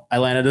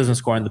Atlanta doesn't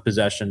score in the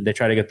possession. They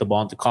try to get the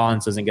ball into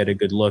Collins, doesn't get a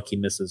good look. He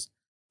misses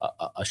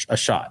a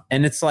shot.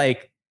 And it's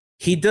like,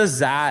 he does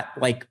that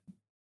like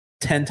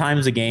 10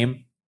 times a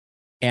game.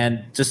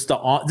 And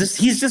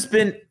he's just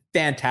been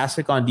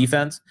fantastic on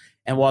defense.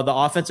 And while the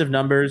offensive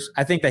numbers,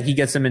 I think that he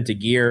gets them into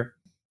gear.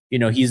 You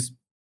know, he's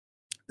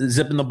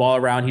zipping the ball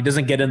around. He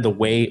doesn't get in the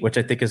way, which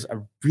I think is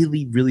a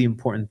really, really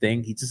important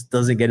thing. He just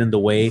doesn't get in the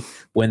way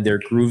when they're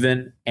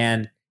grooving.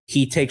 And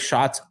he takes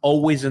shots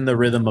always in the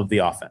rhythm of the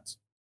offense.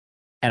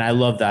 And I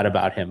love that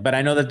about him. But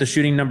I know that the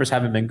shooting numbers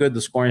haven't been good.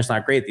 The scoring is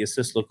not great. The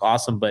assists look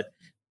awesome. But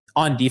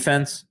on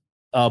defense,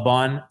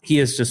 Bon, he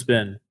has just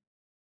been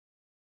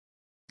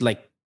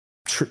like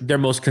their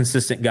most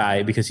consistent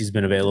guy because he's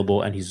been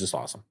available and he's just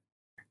awesome.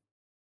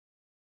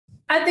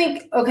 I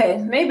think, okay,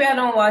 maybe I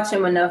don't watch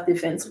him enough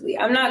defensively.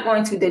 I'm not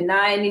going to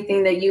deny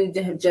anything that you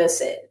have just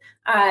said.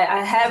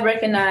 I have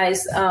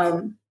recognized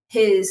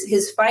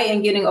his fight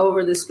in getting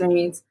over the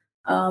screens.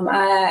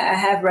 I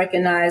have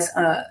recognized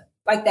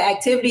like the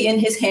activity in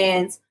his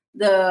hands,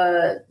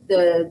 the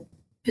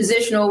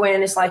positional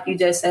awareness, like you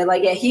just said.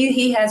 Like, yeah,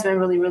 he has been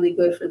really, really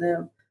good for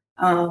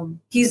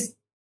them. He's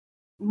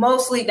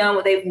mostly done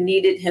what they've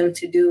needed him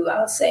to do,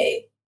 I'll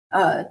say,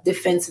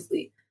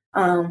 defensively.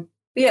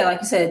 But yeah,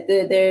 like you said,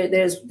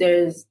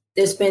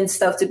 there's been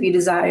stuff to be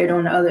desired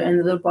on the other end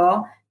of the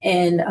ball.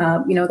 And,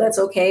 that's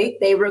okay.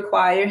 They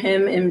require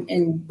him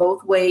in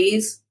both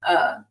ways.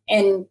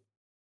 And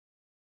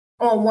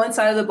on one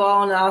side of the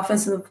ball, on the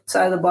offensive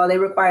side of the ball, they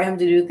require him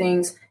to do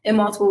things in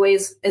multiple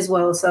ways as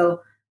well.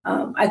 So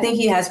I think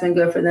he has been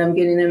good for them,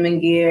 getting them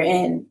in gear,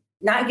 and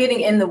not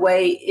getting in the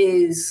way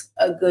is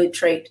a good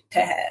trait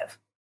to have.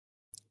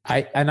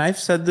 I've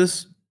said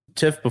this,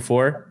 Tiff,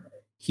 before.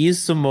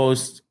 He's the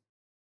most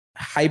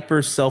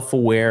hyper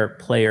self-aware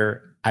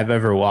player I've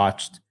ever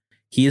watched.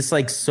 He is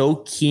like so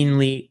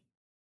keenly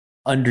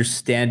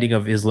understanding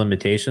of his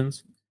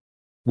limitations,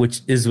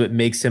 which is what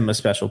makes him a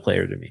special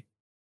player to me.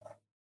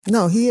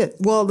 No,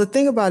 well, the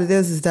thing about it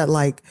is that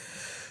like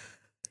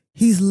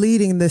he's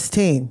leading this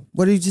team.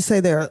 What did you say?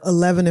 They're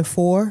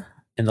 11-4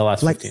 in the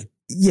last 15.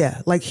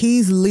 Yeah, like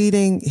he's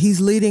leading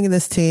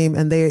this team,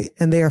 and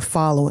they are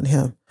following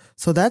him.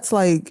 So that's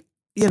like,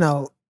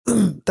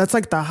 that's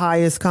like the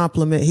highest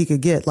compliment he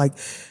could get. Like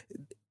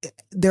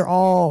they're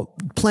all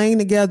playing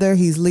together.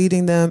 He's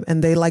leading them,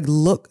 and they're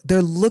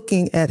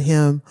looking at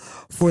him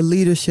for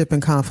leadership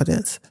and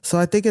confidence. So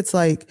I think it's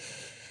like,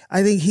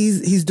 I think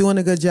he's doing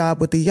a good job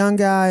with the young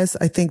guys.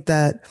 I think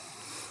that,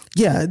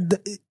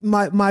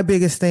 my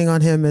biggest thing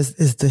on him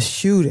is the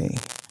shooting.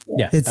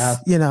 Yeah, it's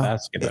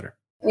that's get better.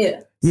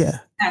 Yeah.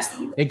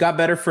 It got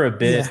better for a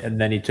bit, and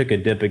then he took a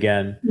dip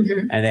again,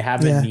 and they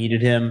haven't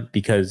needed him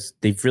because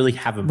they really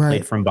haven't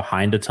played from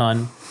behind a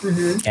ton,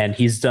 and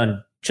he's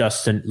done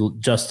just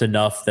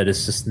enough that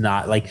it's just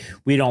not like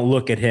we don't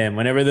look at him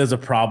whenever there's a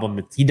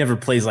problem. He never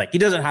plays he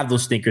doesn't have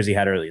those stinkers he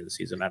had early in the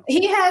season.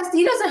 He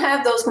doesn't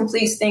have those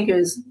complete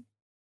stinkers,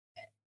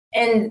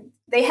 and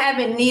they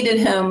haven't needed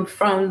him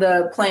from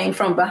the playing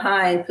from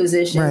behind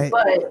position,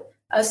 but.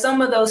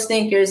 Some of those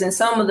stinkers and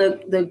some of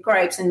the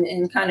gripes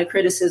and kind of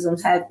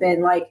criticisms have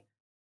been like,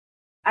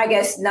 I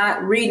guess,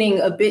 not reading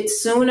a bit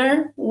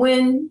sooner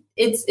when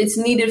it's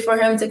needed for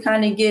him to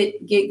kind of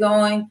get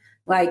going,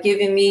 like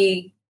giving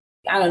me,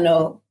 I don't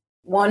know,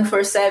 1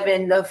 for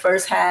 7 the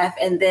first half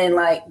and then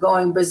like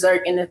going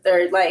berserk in the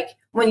third. Like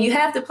when you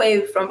have to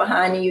play from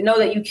behind and you know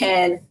that you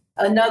can,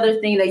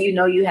 another thing that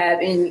you have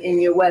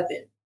in your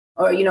weapon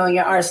or, in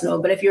your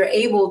arsenal. But if you're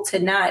able to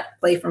not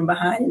play from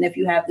behind and if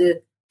you have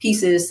the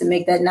pieces to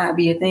make that not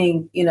be a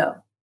thing,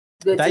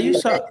 good that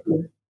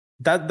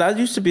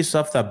used to be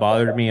stuff that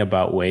bothered me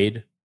about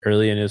Wade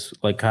early in his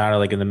kind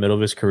of in the middle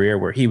of his career,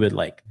 where he would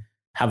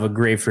have a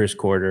great first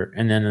quarter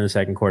and then in the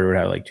second quarter would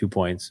have 2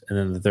 points and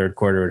then the third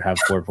quarter would have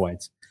 4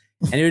 points,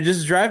 and it would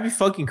just drive me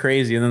fucking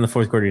crazy, and then the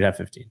fourth quarter he'd have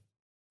 15,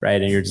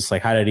 right? And you're just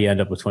like, how did he end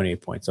up with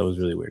 28 points? That was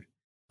really weird.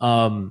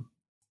 But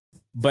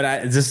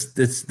it's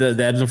the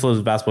ebbs and flows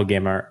of the basketball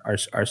game are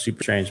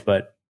super strange.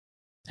 But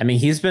I mean,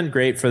 he's been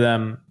great for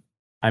them.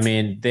 I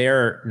mean,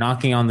 they're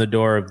knocking on the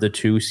door of the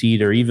 2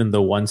 seed or even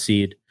the 1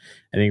 seed.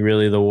 I think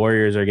really the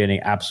Warriors are getting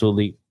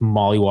absolutely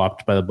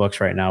mollywopped by the Bucks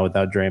right now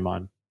without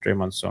Draymond.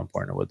 Draymond's so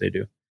important at what they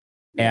do.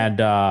 And,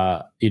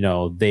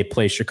 they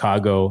play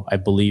Chicago, I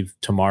believe,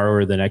 tomorrow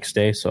or the next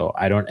day. So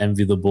I don't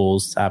envy the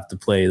Bulls to have to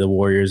play the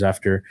Warriors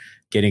after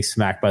getting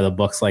smacked by the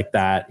Bucks like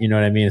that. You know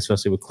what I mean?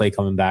 Especially with Clay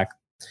coming back.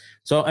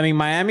 So, I mean,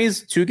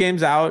 Miami's 2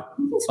 games out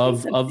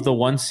of the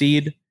 1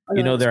 seed.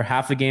 They're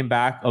half a game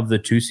back of the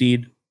 2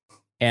 seed.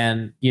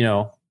 And,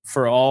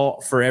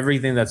 for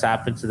everything that's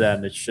happened to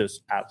them, it's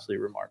just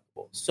absolutely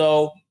remarkable.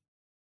 So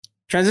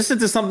transition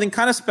to something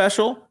kind of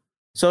special.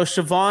 So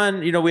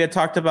Siobhan, we had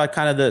talked about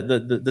kind of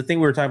the thing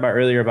we were talking about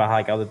earlier about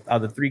how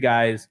the 3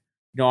 guys,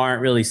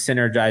 aren't really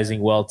synergizing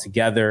well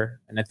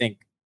together. And I think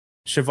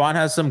Siobhan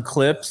has some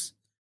clips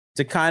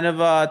to kind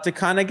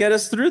of get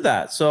us through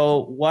that.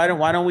 So why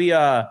don't we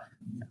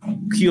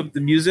cue up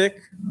the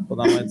music? Hold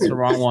on, that's the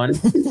wrong one.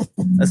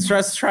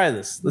 Let's try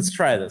this.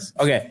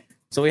 Okay.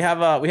 So we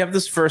have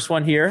this first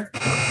one here.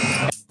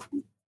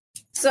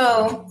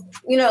 So,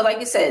 like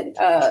you said,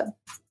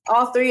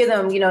 all 3 of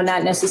them,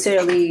 not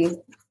necessarily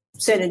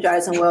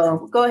synergizing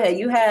well. Go ahead.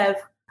 You have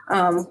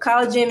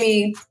Kyle,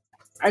 Jimmy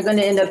are going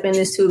to end up in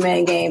this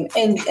 2-man game,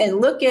 and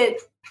look at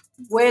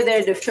where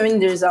their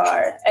defenders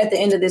are at the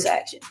end of this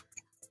action.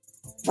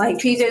 Like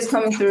PJ's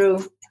coming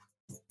through.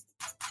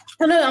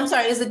 No, I'm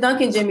sorry. It's the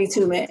Duncan Jimmy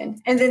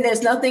 2-man, and then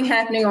there's nothing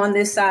happening on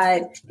this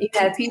side. You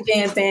have PJ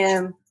and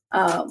Bam.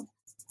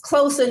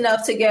 Close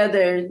enough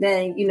together,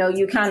 then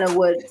you kind of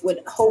would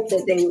hope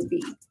that they would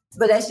be,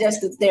 but that's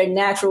just their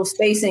natural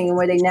spacing and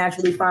where they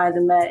naturally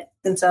find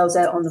themselves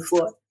at on the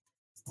floor.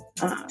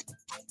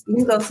 You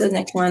can go to the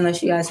next one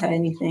unless you guys had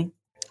anything.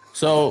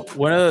 So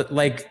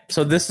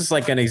so this is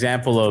an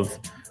example of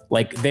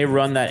they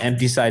run that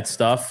empty side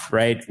stuff,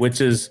 right?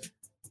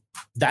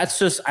 That's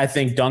just, I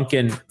think,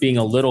 Duncan being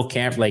a little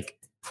camp.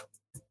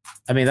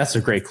 That's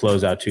a great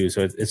closeout too.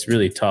 So it's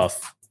really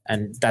tough,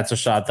 and that's a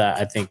shot that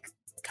I think.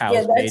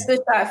 That's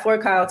the shot for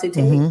Kyle to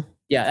take. Mm-hmm.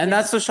 Yeah, and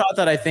that's the shot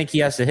that I think he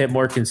has to hit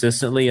more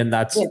consistently, and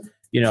that's,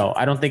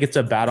 I don't think it's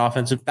a bad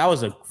offensive. That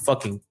was a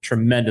fucking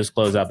tremendous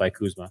closeout by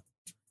Kuzma.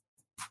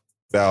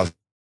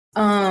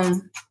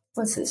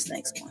 What's this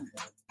next one?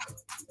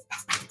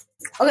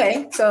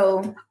 Okay,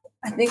 so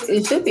I think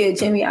it should be a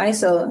Jimmy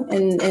ISO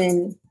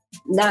and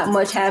not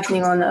much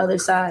happening on the other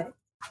side.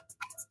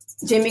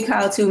 Jimmy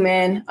Kyle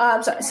 2-man.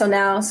 I'm sorry.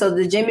 So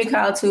the Jimmy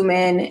Kyle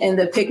 2-man and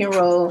the pick and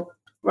roll,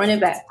 run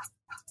it back.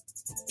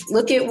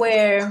 Look at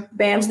where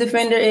Bam's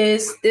defender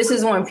is. This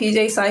is when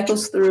PJ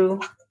cycles through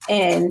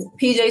And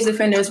PJ's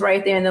defender is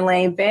right there in the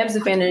lane. Bam's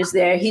defender is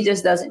there. He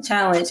just doesn't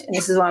challenge. And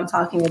this is what I'm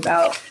talking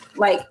about,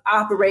 like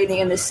operating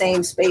in the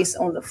same space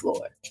on the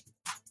floor.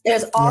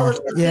 There's all of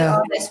all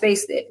that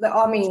space there.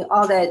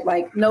 All that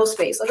like no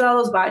space. Look at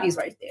all those bodies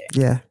right there.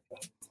 Yeah.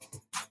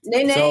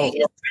 Nene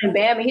is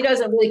Bam, and he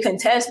doesn't really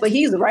contest, but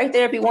he's right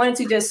there if he wanted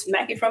to just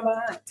smack it from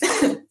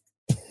behind.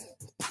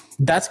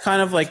 That's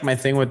kind of like my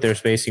thing with their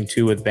spacing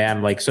too with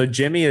Bam. Like, so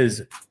Jimmy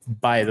is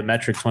by the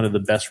metrics one of the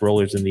best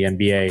rollers in the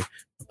NBA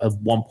of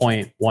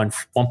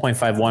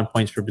 1.51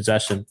 points per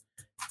possession.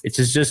 It's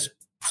just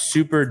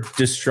super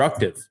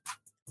destructive.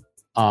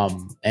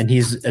 And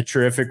he's a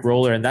terrific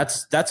roller, and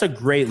that's a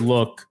great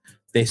look.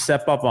 They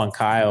step up on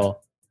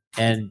Kyle,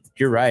 and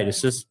you're right.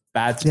 It's just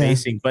bad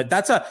spacing, but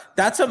that's a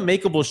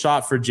makeable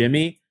shot for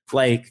Jimmy.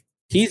 Like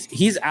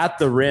he's at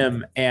the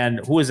rim,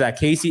 and who is that?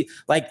 Casey.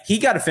 Like he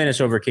got to finish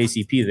over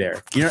KCP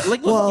there. You know,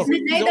 like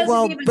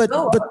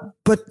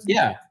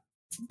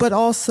but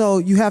also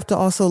you have to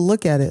also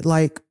look at it.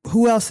 Like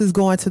who else is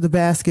going to the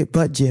basket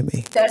but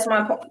Jimmy? That's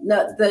my point.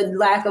 The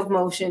lack of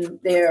motion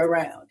there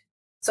around.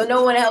 So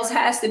no one else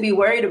has to be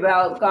worried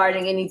about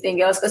guarding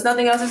anything else because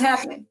nothing else is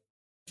happening.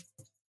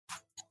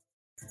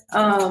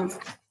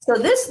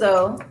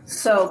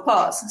 So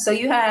pause. So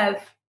you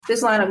have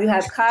this lineup. You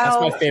have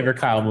Kyle. That's my favorite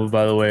Kyle move,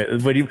 by the way.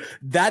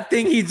 That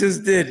thing he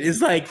just did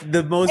is like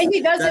the most. And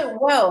he does it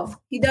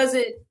well. He does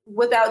it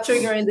without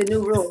triggering the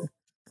new rule.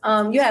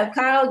 You have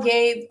Kyle,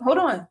 Gabe. Hold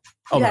on.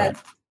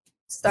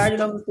 Started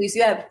over, please.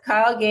 You have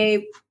Kyle,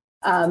 Gabe,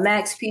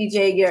 Max,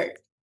 PJ, Yurt.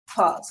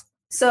 Pause.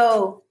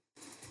 So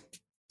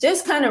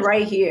just kind of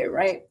right here,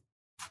 right?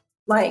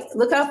 Like,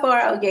 look how far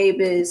out Gabe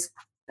is.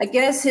 I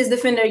guess his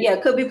defender,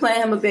 could be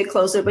playing him a bit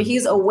closer, but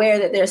he's aware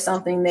that there's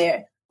something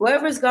there.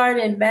 Whoever's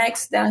guarding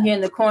Max down here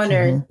in the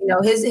corner,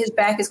 his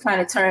back is kind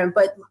of turned,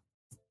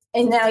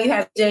 and now you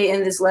have Jay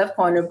in this left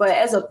corner. But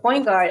as a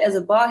point guard, as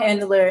a ball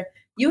handler,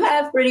 you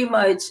have pretty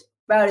much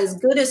about as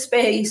good a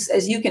space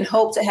as you can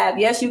hope to have.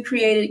 Yes,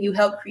 you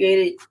helped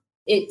create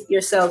it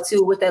yourself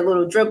too with that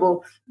little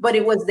dribble, but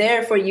it was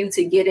there for you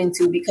to get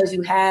into because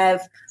you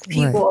have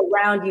people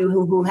around you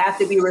who have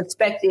to be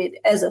respected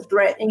as a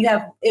threat, and you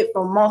have it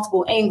from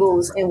multiple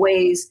angles and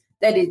ways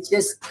that it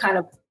just kind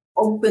of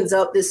opens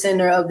up the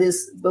center of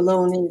this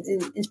balloon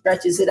and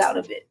stretches it out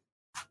a bit.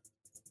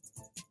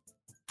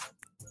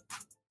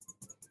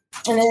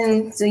 And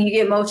then so you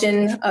get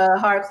motion,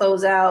 hard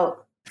closeout,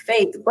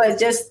 fake, but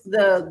just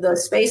the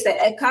space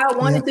that Kyle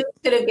wanted to,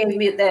 could have given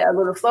me that a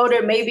little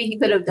floater. Maybe he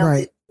could have done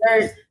it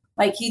third.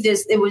 Like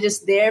it was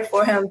just there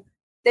for him.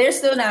 They're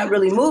still not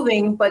really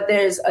moving, but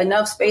there's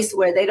enough space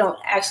where they don't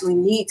actually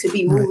need to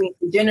be moving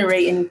to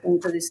generate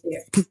anything for this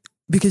there.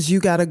 Because you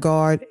got to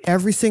guard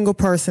every single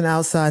person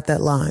outside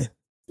that line.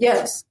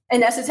 Yes.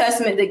 And that's a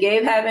testament to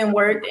Gabe having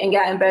worked and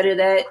gotten better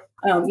at,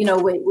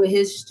 with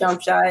his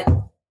jump shot.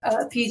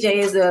 PJ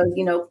is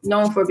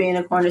known for being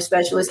a corner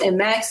specialist, and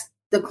Max,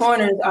 the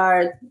corners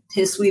are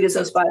his sweetest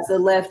of spots, the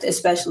left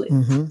especially.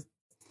 Mm-hmm.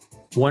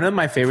 One of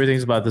my favorite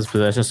things about this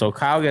possession, so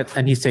Kyle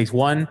he takes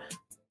 1,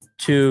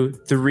 2,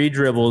 3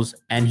 dribbles,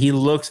 and he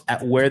looks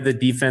at where the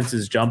defense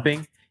is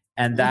jumping,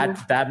 and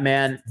that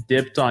man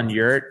dipped on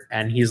Yurt,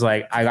 and he's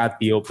like, I got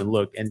the open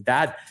look. And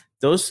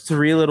those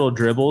 3 little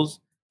dribbles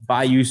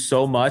buy you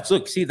so much.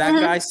 Look, see, that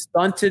guy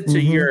stunted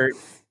to Yurt,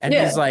 and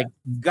he's like,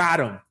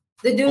 got him.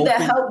 The dude that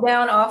helped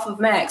down off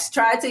of Max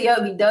tried to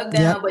he dug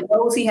down, but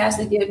knows he has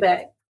to get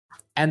back.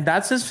 And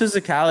that's his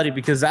physicality,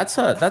 because that's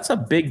a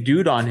big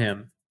dude on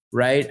him,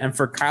 right? And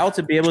for Kyle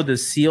to be able to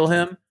seal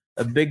him,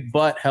 a big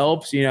butt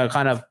helps,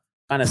 kind of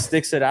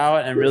sticks it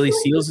out and really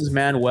seals his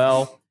man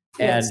well.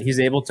 And he's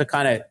able to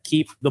kind of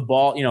keep the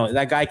ball.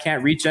 That guy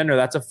can't reach in,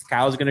 or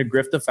Kyle's going to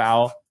grift the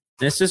foul.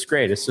 And it's just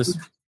great. It's just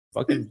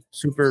fucking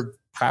super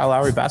Kyle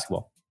Lowry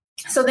basketball.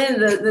 So then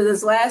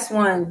this last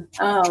one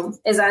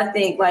is, I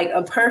think, like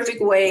a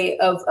perfect way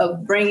of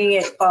bringing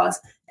it across.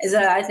 Is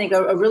I think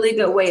a really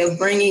good way of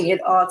bringing it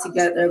all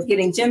together, of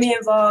getting Jimmy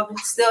involved,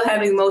 still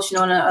having motion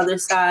on the other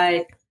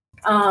side,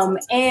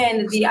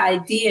 and the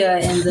idea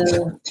and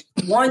the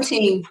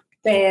wanting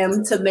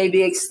Bam to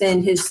maybe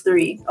extend his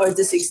 3 or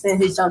just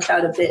extend his jump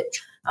shot a bit.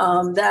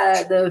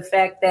 The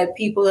fact that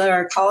people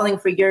are calling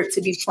for Yurt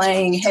to be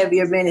playing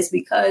heavier minutes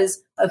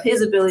because of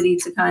his ability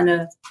to kind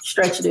of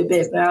stretch it a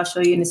bit, but I'll show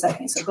you in a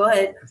second. So go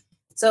ahead.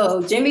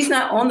 So Jimmy's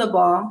not on the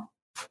ball,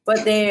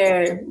 but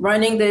they're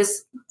running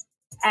this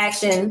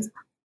action.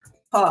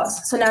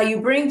 Pause. So now you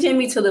bring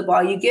Jimmy to the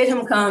ball. You get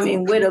him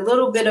coming with a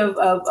little bit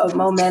of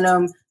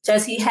momentum.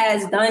 Just he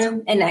has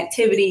done an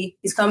activity.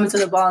 He's coming to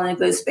the ball in a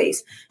good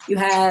space. You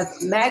have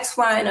Max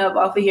flying up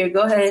off of here.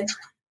 Go ahead.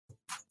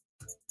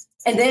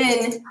 And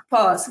then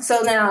pause. So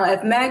now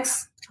if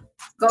Max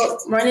go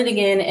run it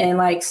again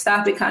and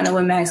stop it kind of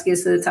when Max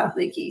gets to the top of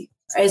the key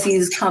as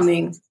he's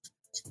coming.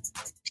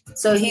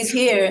 So he's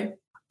here.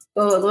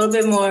 Go a little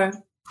bit more.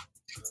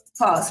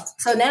 Pause.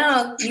 So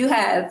now you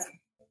have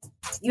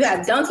you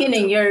have Duncan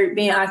and Yurt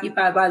being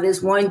occupied by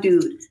this one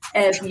dude.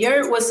 If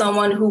Yurt was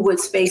someone who would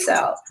space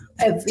out,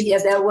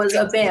 if that was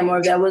a Bam or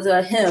if that was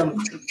a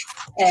him,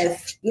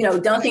 if, you know,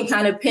 Duncan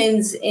kind of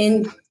pins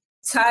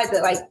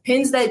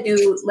that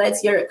dude,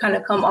 lets Yurt kind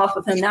of come off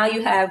of him. Now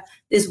you have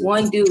this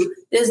one dude,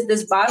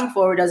 this bottom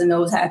forward doesn't know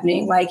what's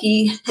happening. Like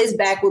his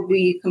back would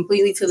be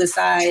completely to the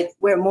side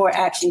where more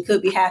action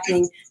could be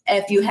happening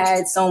if you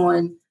had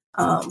someone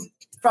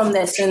from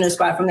that center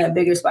spot, from that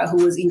bigger spot,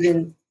 who was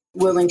even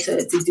willing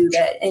to do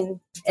that and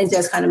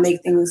just kind of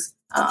make things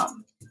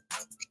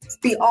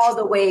be all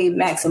the way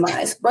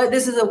maximized. But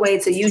this is a way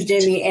to use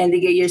Jimmy and to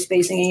get your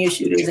spacing and your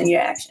shooters and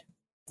your action.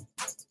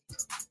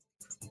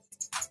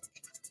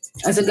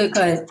 That's a good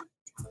cut.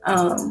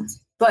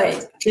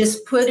 But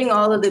just putting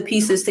all of the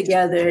pieces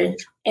together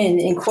and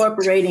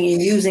incorporating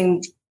and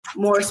using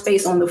more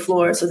space on the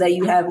floor so that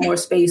you have more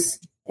space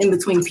in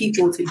between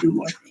people to do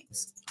more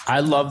things.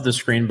 I love the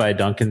screen by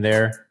Duncan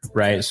there,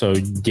 right? So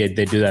they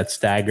do that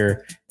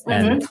stagger,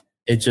 and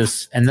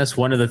and that's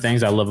one of the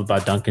things I love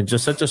about Duncan.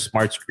 Just such a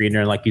smart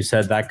screener. Like you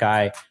said, that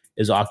guy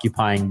is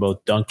occupying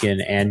both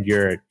Duncan and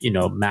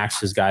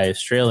Max's guy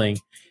is trailing.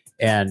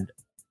 And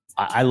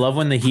I love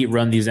when the Heat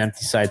run these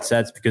empty side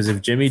sets, because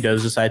if Jimmy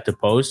does decide to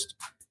post,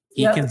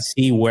 he can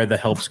see where the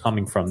help's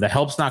coming from. The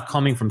help's not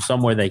coming from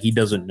somewhere that he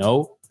doesn't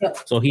know.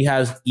 So he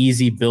has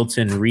easy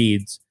built-in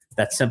reads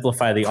that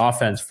simplify the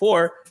offense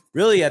for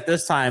really at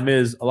this time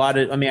is a lot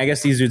of, I mean, I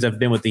guess these dudes have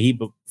been with the Heat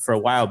for a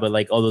while, but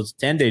like all those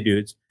 10-day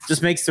dudes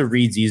just makes the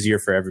reads easier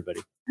for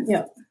everybody.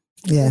 Yeah.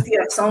 If you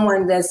have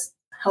someone that's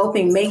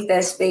helping make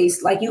that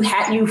space, like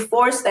you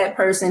force that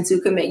person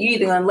to commit. You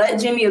either gonna let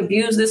Jimmy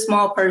abuse this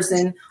small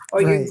person,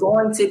 or you're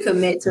going to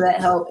commit to that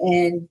help,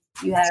 and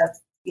you have,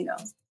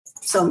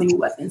 so many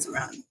weapons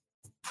around you.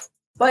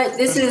 But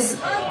this is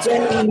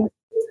Jimmy,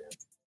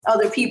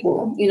 other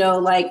people,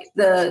 like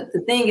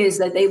the thing is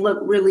that they look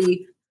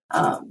really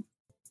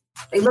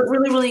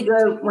really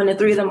good when the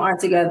three of them aren't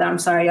together. I'm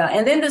sorry, y'all.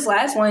 And then this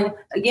last one,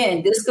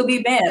 again, this could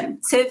be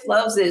Bam. Tiff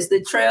loves this.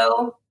 The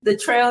Trail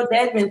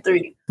Deadman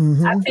 3.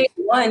 I picked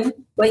one,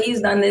 but he's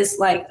done this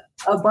like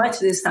a bunch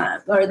this time,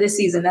 or this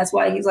season. That's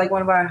why he's like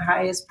one of our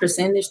highest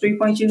percentage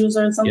 3-point shooters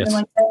or something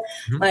like that.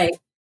 Like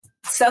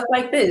stuff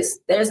like this.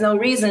 There's no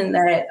reason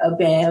that a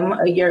Bam,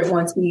 a Yurt,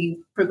 once he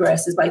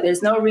progresses, like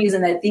there's no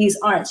reason that these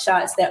aren't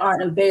shots that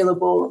aren't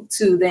available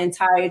to the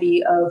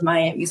entirety of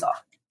Miami's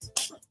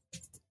offense.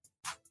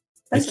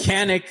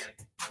 Mechanic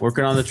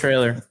working on the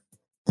trailer.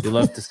 You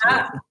love to see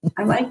it.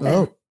 I like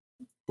that.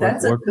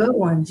 That's a good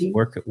one, G.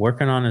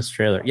 Working on his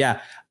trailer.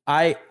 Yeah.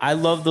 I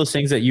love those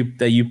things that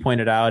you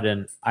pointed out,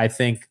 and I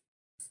think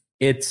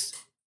it's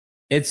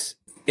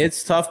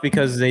tough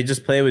because they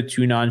just play with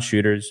two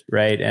non-shooters,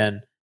 right?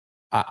 And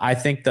I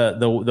think the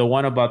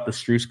one about the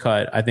Strus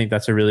cut, I think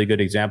that's a really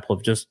good example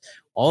of just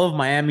all of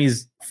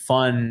Miami's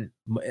fun.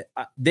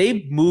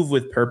 They move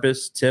with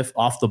purpose, Tiff,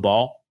 off the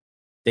ball.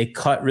 They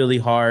cut really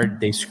hard.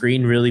 They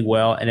screen really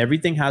well, and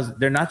everything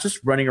they're not just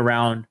running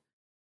around.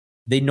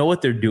 They know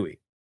what they're doing.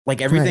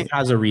 Like everything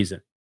has a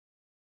reason,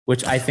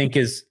 which I think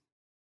is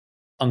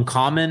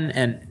uncommon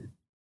and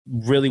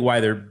really why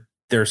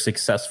they're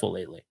successful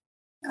lately.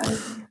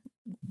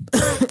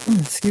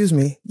 Excuse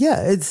me.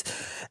 Yeah,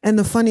 and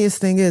the funniest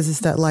thing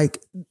is that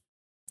like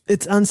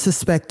it's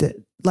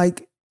unsuspected.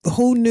 Like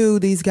who knew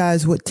these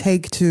guys would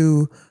take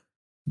to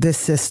this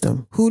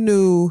system? Who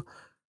knew,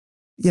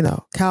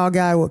 Kyle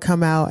Guy would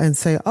come out and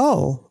say,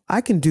 "Oh,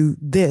 I can do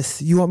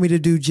this. You want me to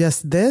do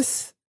just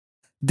this?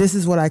 This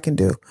is what I can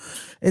do."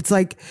 It's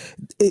like,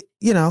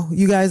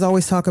 you guys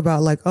always talk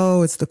about like,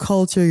 oh, it's the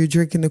culture, you're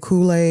drinking the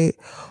Kool-Aid.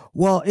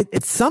 Well,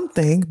 it's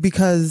something,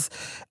 because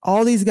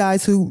all these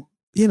guys who,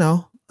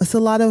 it's a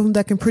lot of them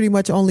that can pretty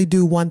much only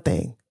do one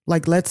thing.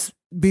 Like, let's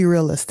be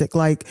realistic.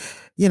 Like,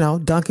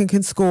 Duncan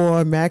can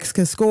score, Max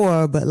can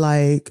score, but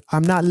like,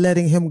 I'm not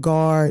letting him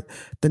guard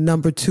the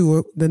number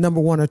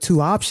 1 or 2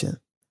 option.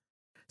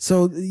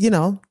 So,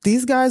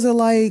 these guys are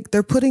like,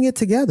 they're putting it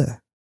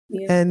together.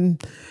 Yeah.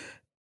 And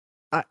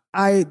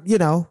I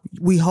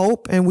we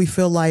hope and we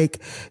feel like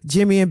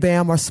Jimmy and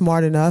Bam are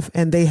smart enough,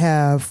 and they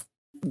have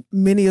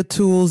many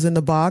tools in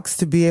the box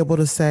to be able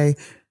to say,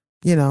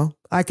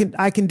 I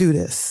can do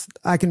this.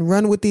 I can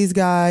run with these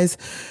guys.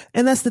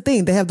 And that's the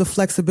thing. They have the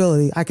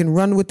flexibility. I can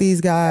run with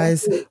these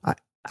guys.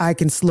 I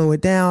can slow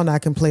it down. I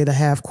can play the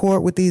half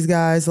court with these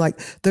guys. Like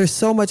there's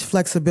so much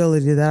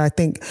flexibility that I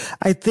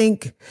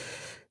think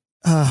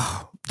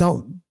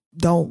don't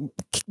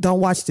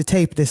watch the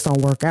tape. This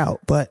don't work out,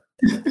 but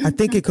I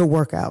think it could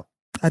work out.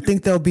 I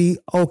think they'll be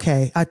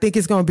okay. I think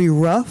it's going to be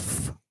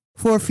rough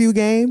for a few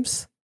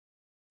games.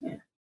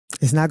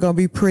 It's not going to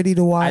be pretty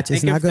to watch.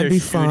 It's not going to be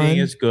fun. If shooting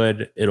is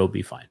good, it'll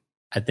be fine.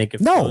 I think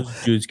if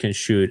those dudes can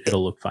shoot,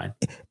 it'll look fine.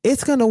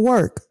 It's going to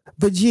work.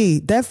 But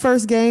that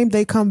first game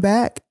they come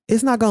back,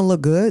 it's not going to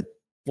look good.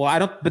 Well, I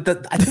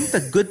think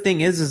the good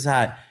thing is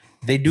that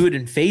they do it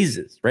in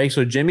phases, right?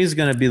 So Jimmy's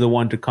going to be the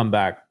one to come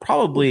back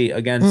probably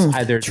against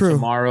either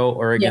tomorrow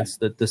or against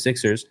the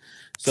Sixers.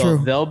 So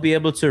they'll be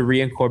able to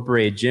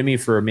reincorporate Jimmy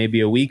for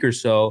maybe a week or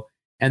so.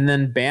 And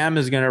then Bam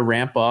is going to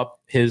ramp up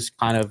his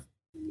kind of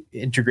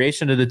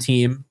integration to the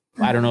team.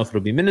 I don't know if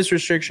it'll be minutes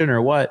restriction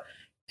or what.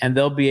 And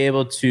they'll be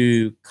able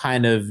to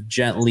kind of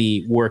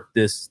gently work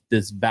this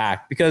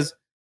back. Because,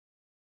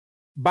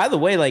 by the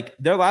way, like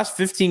their last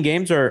 15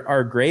 games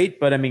are great.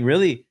 But I mean,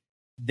 really,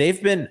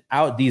 they've been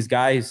out these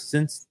guys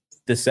since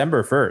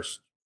December 1st,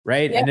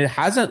 right? Yeah. And it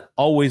hasn't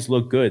always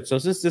looked good. So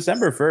since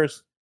December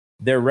 1st,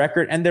 their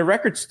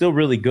record's still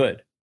really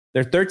good.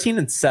 They're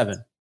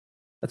 13-7.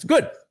 That's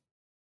good.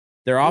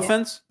 Their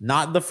offense,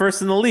 not the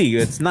first in the league.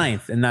 It's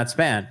 9th in that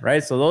span,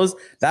 right? So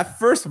that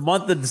first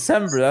month of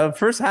December, that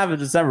first half of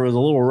December was a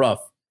little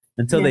rough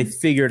until they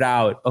figured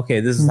out,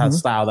 okay, this is how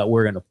style that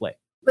we're going to play.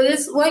 But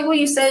it's like what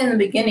you said in the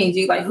beginning,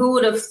 G. Like, who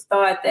would have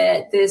thought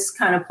that this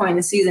kind of point in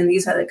the season,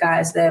 these are the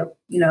guys that,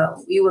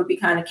 we would be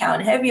kind of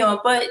counting heavy on.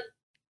 But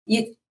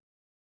you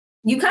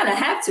kind of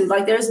have to.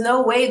 Like, there's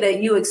no way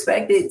that you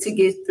expected to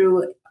get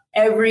through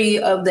every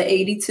of the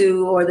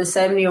 82 or the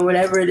 70 or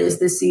whatever it is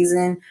this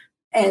season,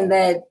 and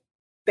that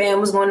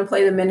Bam was going to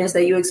play the minutes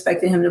that you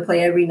expected him to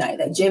play every night,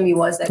 that Jimmy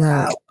was, that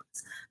Kyle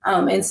was.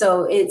 And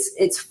so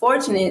it's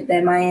fortunate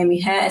that Miami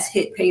has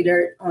hit pay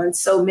dirt on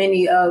so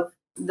many of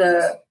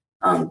their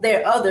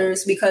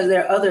others, because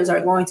their others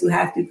are going to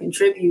have to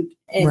contribute.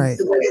 And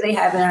the way they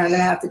haven't are going to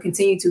have to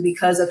continue to,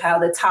 because of how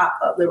the top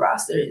of the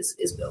roster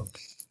is built.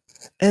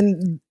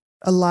 And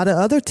a lot of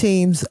other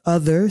teams,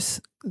 not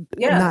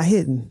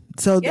hitting.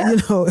 So,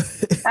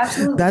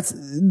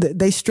 absolutely.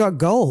 they struck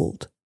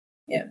gold.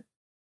 Yeah.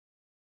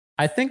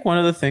 I think one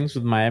of the things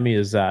with Miami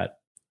is that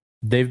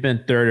they've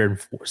been 3rd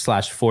or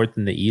 /4th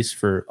in the East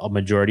for a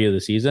majority of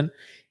the season.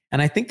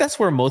 And I think that's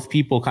where most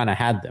people kind of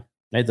had them,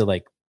 right? They're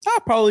like,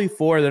 probably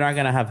 4. They're not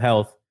going to have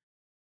health.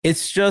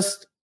 It's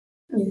just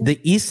the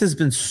East has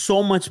been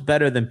so much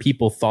better than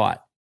people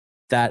thought,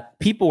 that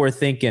people were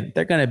thinking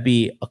they're going to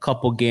be a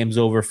couple games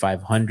over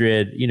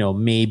 500,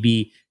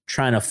 maybe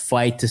trying to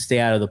fight to stay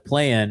out of the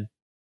play-in. I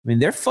mean,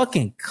 they're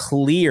fucking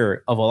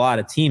clear of a lot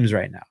of teams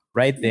right now,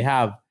 right? They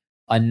have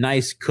a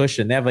nice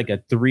cushion. They have like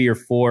a 3 or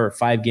 4 or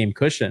 5 game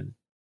cushion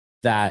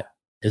that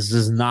is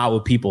just not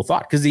what people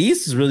thought, because the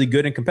East is really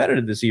good and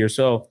competitive this year.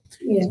 So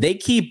they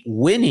keep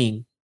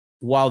winning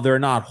while they're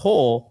not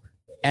whole.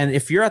 And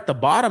if you're at the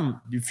bottom,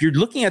 if you're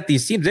looking at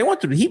these teams, he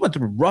went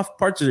through rough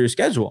parts of their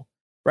schedule,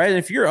 right? And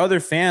if you're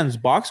other fans,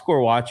 box score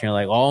watching, you're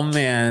like, oh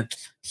man,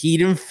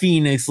 Heat and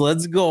Phoenix,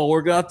 let's go.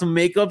 We're going to have to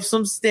make up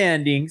some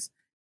standings.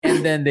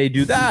 And then they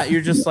do that.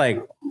 You're just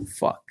like,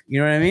 fuck. You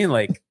know what I mean?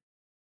 Like,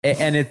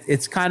 and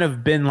it's kind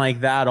of been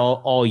like that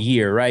all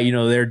year, right?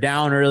 They're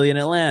down early in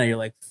Atlanta. You're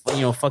like,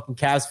 fucking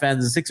Cavs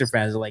fans and Sixer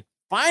fans are like,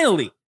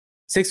 finally.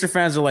 Sixer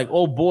fans are like,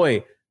 oh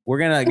boy,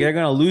 they're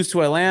gonna lose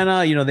to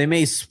Atlanta. They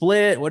may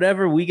split,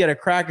 whatever. We get a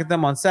crack at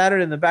them on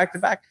Saturday in the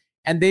back-to-back,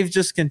 and they've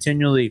just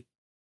continually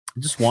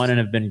just won and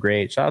have been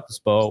great. Shout out to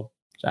Spo,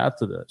 shout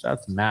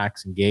out to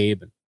Max and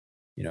Gabe, and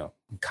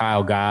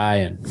Kyle Guy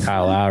and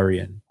Kyle Lowry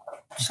and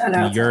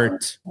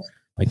Yurt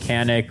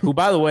Mechanic, who,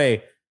 by the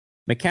way,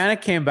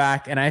 Mechanic came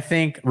back and I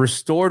think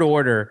restored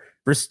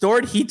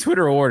Heat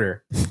Twitter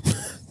order.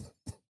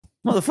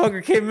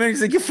 Motherfucker came in.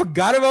 He's like, you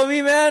forgot about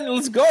me, man?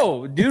 Let's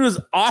go. Dude was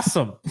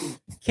awesome.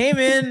 Came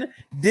in,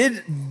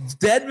 did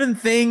Dedmon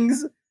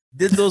things,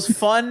 did those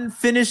fun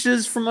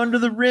finishes from under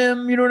the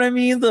rim. You know what I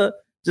mean? The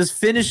just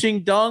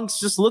finishing dunks,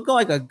 just looking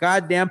like a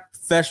goddamn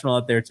professional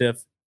out there,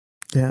 Tiff.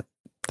 Yeah,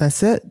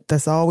 that's it.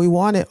 That's all we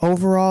wanted.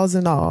 Overalls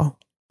and all.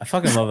 I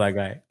fucking love that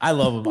guy. I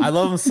love him. I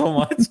love him so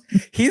much.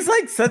 He has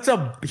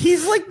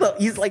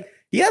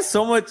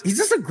so much. He's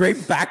just a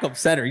great backup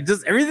center. He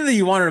does everything that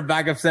you want in a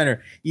backup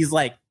center.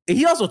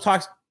 He also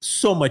talks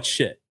so much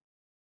shit.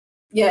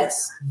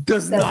 Yes.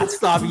 Does not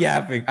stop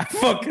yapping. I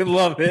fucking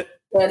love it.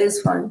 That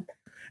is fun.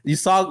 You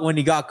saw when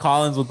he got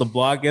Collins with the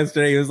block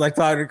yesterday. He was like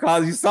talking to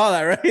Collins. You saw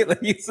that, right?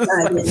 Like he's just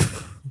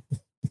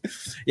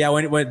yeah.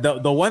 When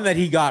the one that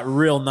he got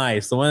real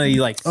nice, the one that he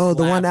slapped. The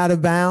one out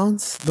of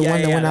bounds,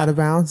 went out of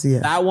bounds. Yeah,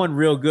 that one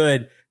real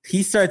good.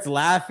 He starts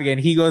laughing and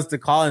he goes to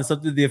Collins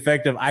something to the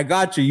effect of, "I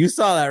got you. You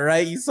saw that,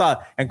 right? You saw it."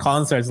 And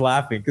Collins starts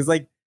laughing because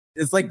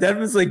it's like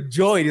Dedmon's like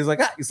joy. He's like,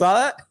 you saw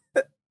that?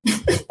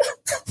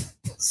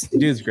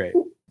 Dude's great.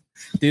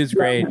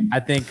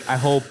 I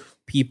hope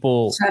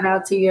people shout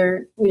out to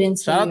Yurt.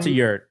 Shout out to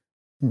Yurt.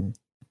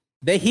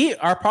 The Heat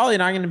are probably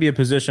not going to be in a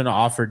position to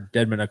offer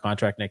Dedmon a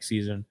contract next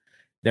season.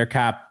 Their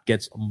cap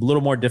gets a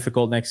little more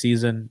difficult next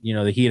season.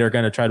 The Heat are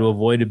going to try to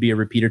avoid to be a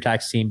repeater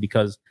tax team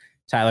because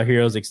Tyler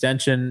Hero's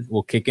extension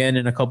will kick in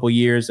a couple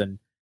years, and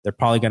they're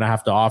probably going to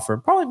have to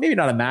offer maybe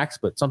not a max,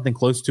 but something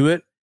close to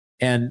it.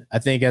 And I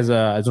think as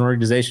an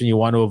organization, you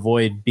want to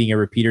avoid being a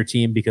repeater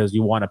team because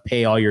you want to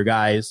pay all your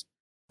guys,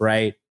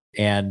 right?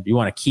 And you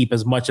want to keep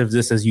as much of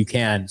this as you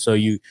can. So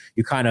you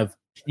kind of,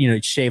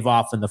 shave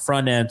off in the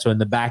front end. So in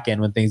the back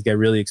end, when things get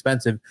really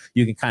expensive,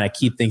 you can kind of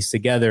keep things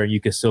together and you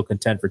can still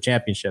contend for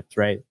championships,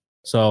 right?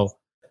 So,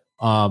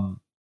 I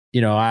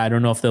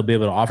don't know if they'll be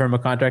able to offer him a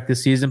contract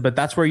this season, but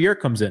that's where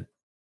Yurt comes in.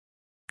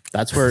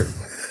 That's where...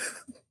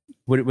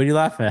 What are you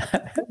laughing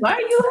at? Why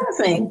are you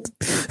laughing?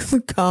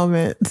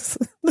 Comments.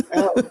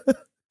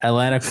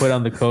 Atlanta quit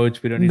on the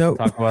coach. We don't need to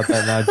talk about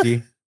that now,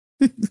 G.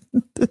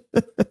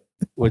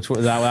 Which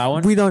was that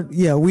one? We don't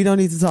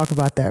need to talk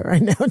about that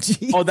right now,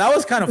 G. Oh, that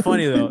was kind of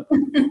funny though.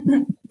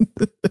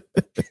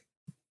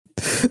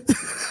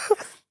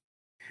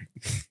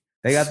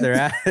 They got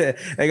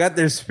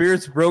their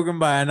spirits broken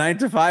by a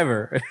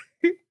 9-to-5er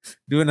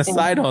doing a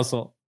side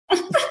hustle.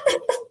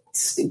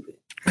 Stupid.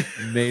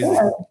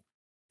 Amazing.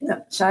 Yeah.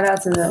 Shout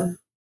out to them.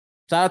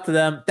 Shout out to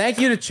them. Thank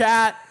you to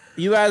chat.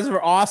 You guys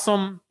were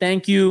awesome.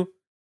 Thank you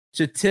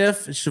to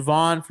Tiff and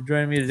Siobhan for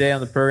joining me today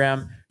on the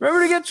program.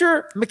 Remember to get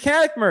your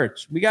mechanic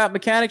merch. We got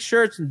mechanic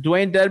shirts and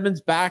Dwayne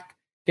Dedman's back.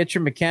 Get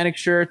your mechanic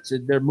shirts.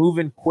 They're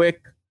moving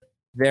quick.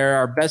 They're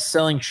our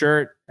best-selling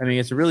shirt. I mean,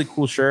 it's a really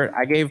cool shirt.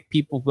 I gave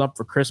people up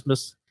for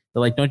Christmas.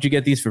 They're like, don't you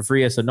get these for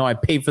free? I said, no, I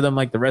paid for them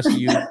like the rest of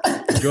you.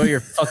 Enjoy your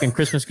fucking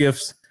Christmas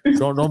gifts.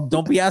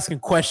 Don't be asking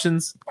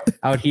questions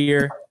out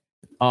here.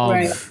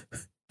 Right.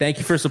 Thank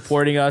you for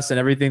supporting us and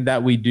everything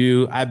that we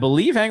do. I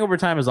believe Hangover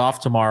Time is off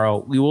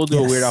tomorrow. We will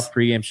do a Weird Off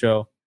pregame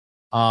show.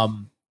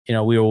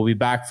 We will be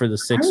back for the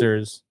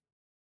Sixers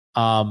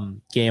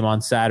game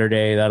on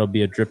Saturday. That'll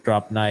be a drip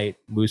drop night.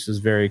 Moose is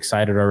very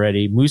excited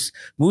already. Moose,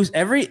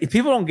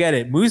 people don't get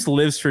it. Moose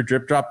lives for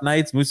drip drop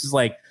nights. Moose is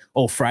like,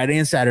 oh, Friday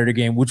and Saturday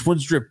game. Which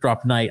one's drip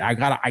drop night? I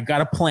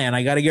gotta plan.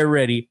 I gotta get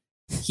ready.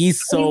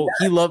 He's the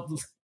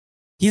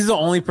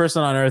only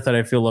person on earth that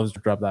I feel loves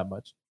drip drop that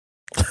much.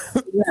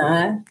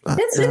 Yeah,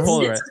 it's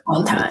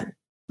on time.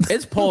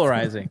 It's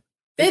polarizing.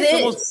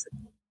 It's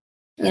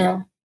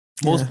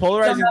most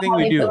polarizing thing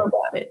we do.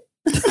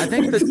 I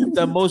think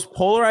the most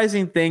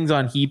polarizing things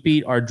on Heat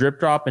Beat are drip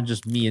drop and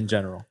just me in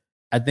general.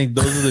 I think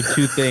those are the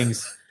two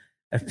things.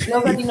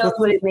 Nobody knows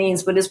what it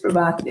means, but it's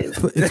provocative.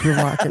 It's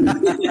provocative.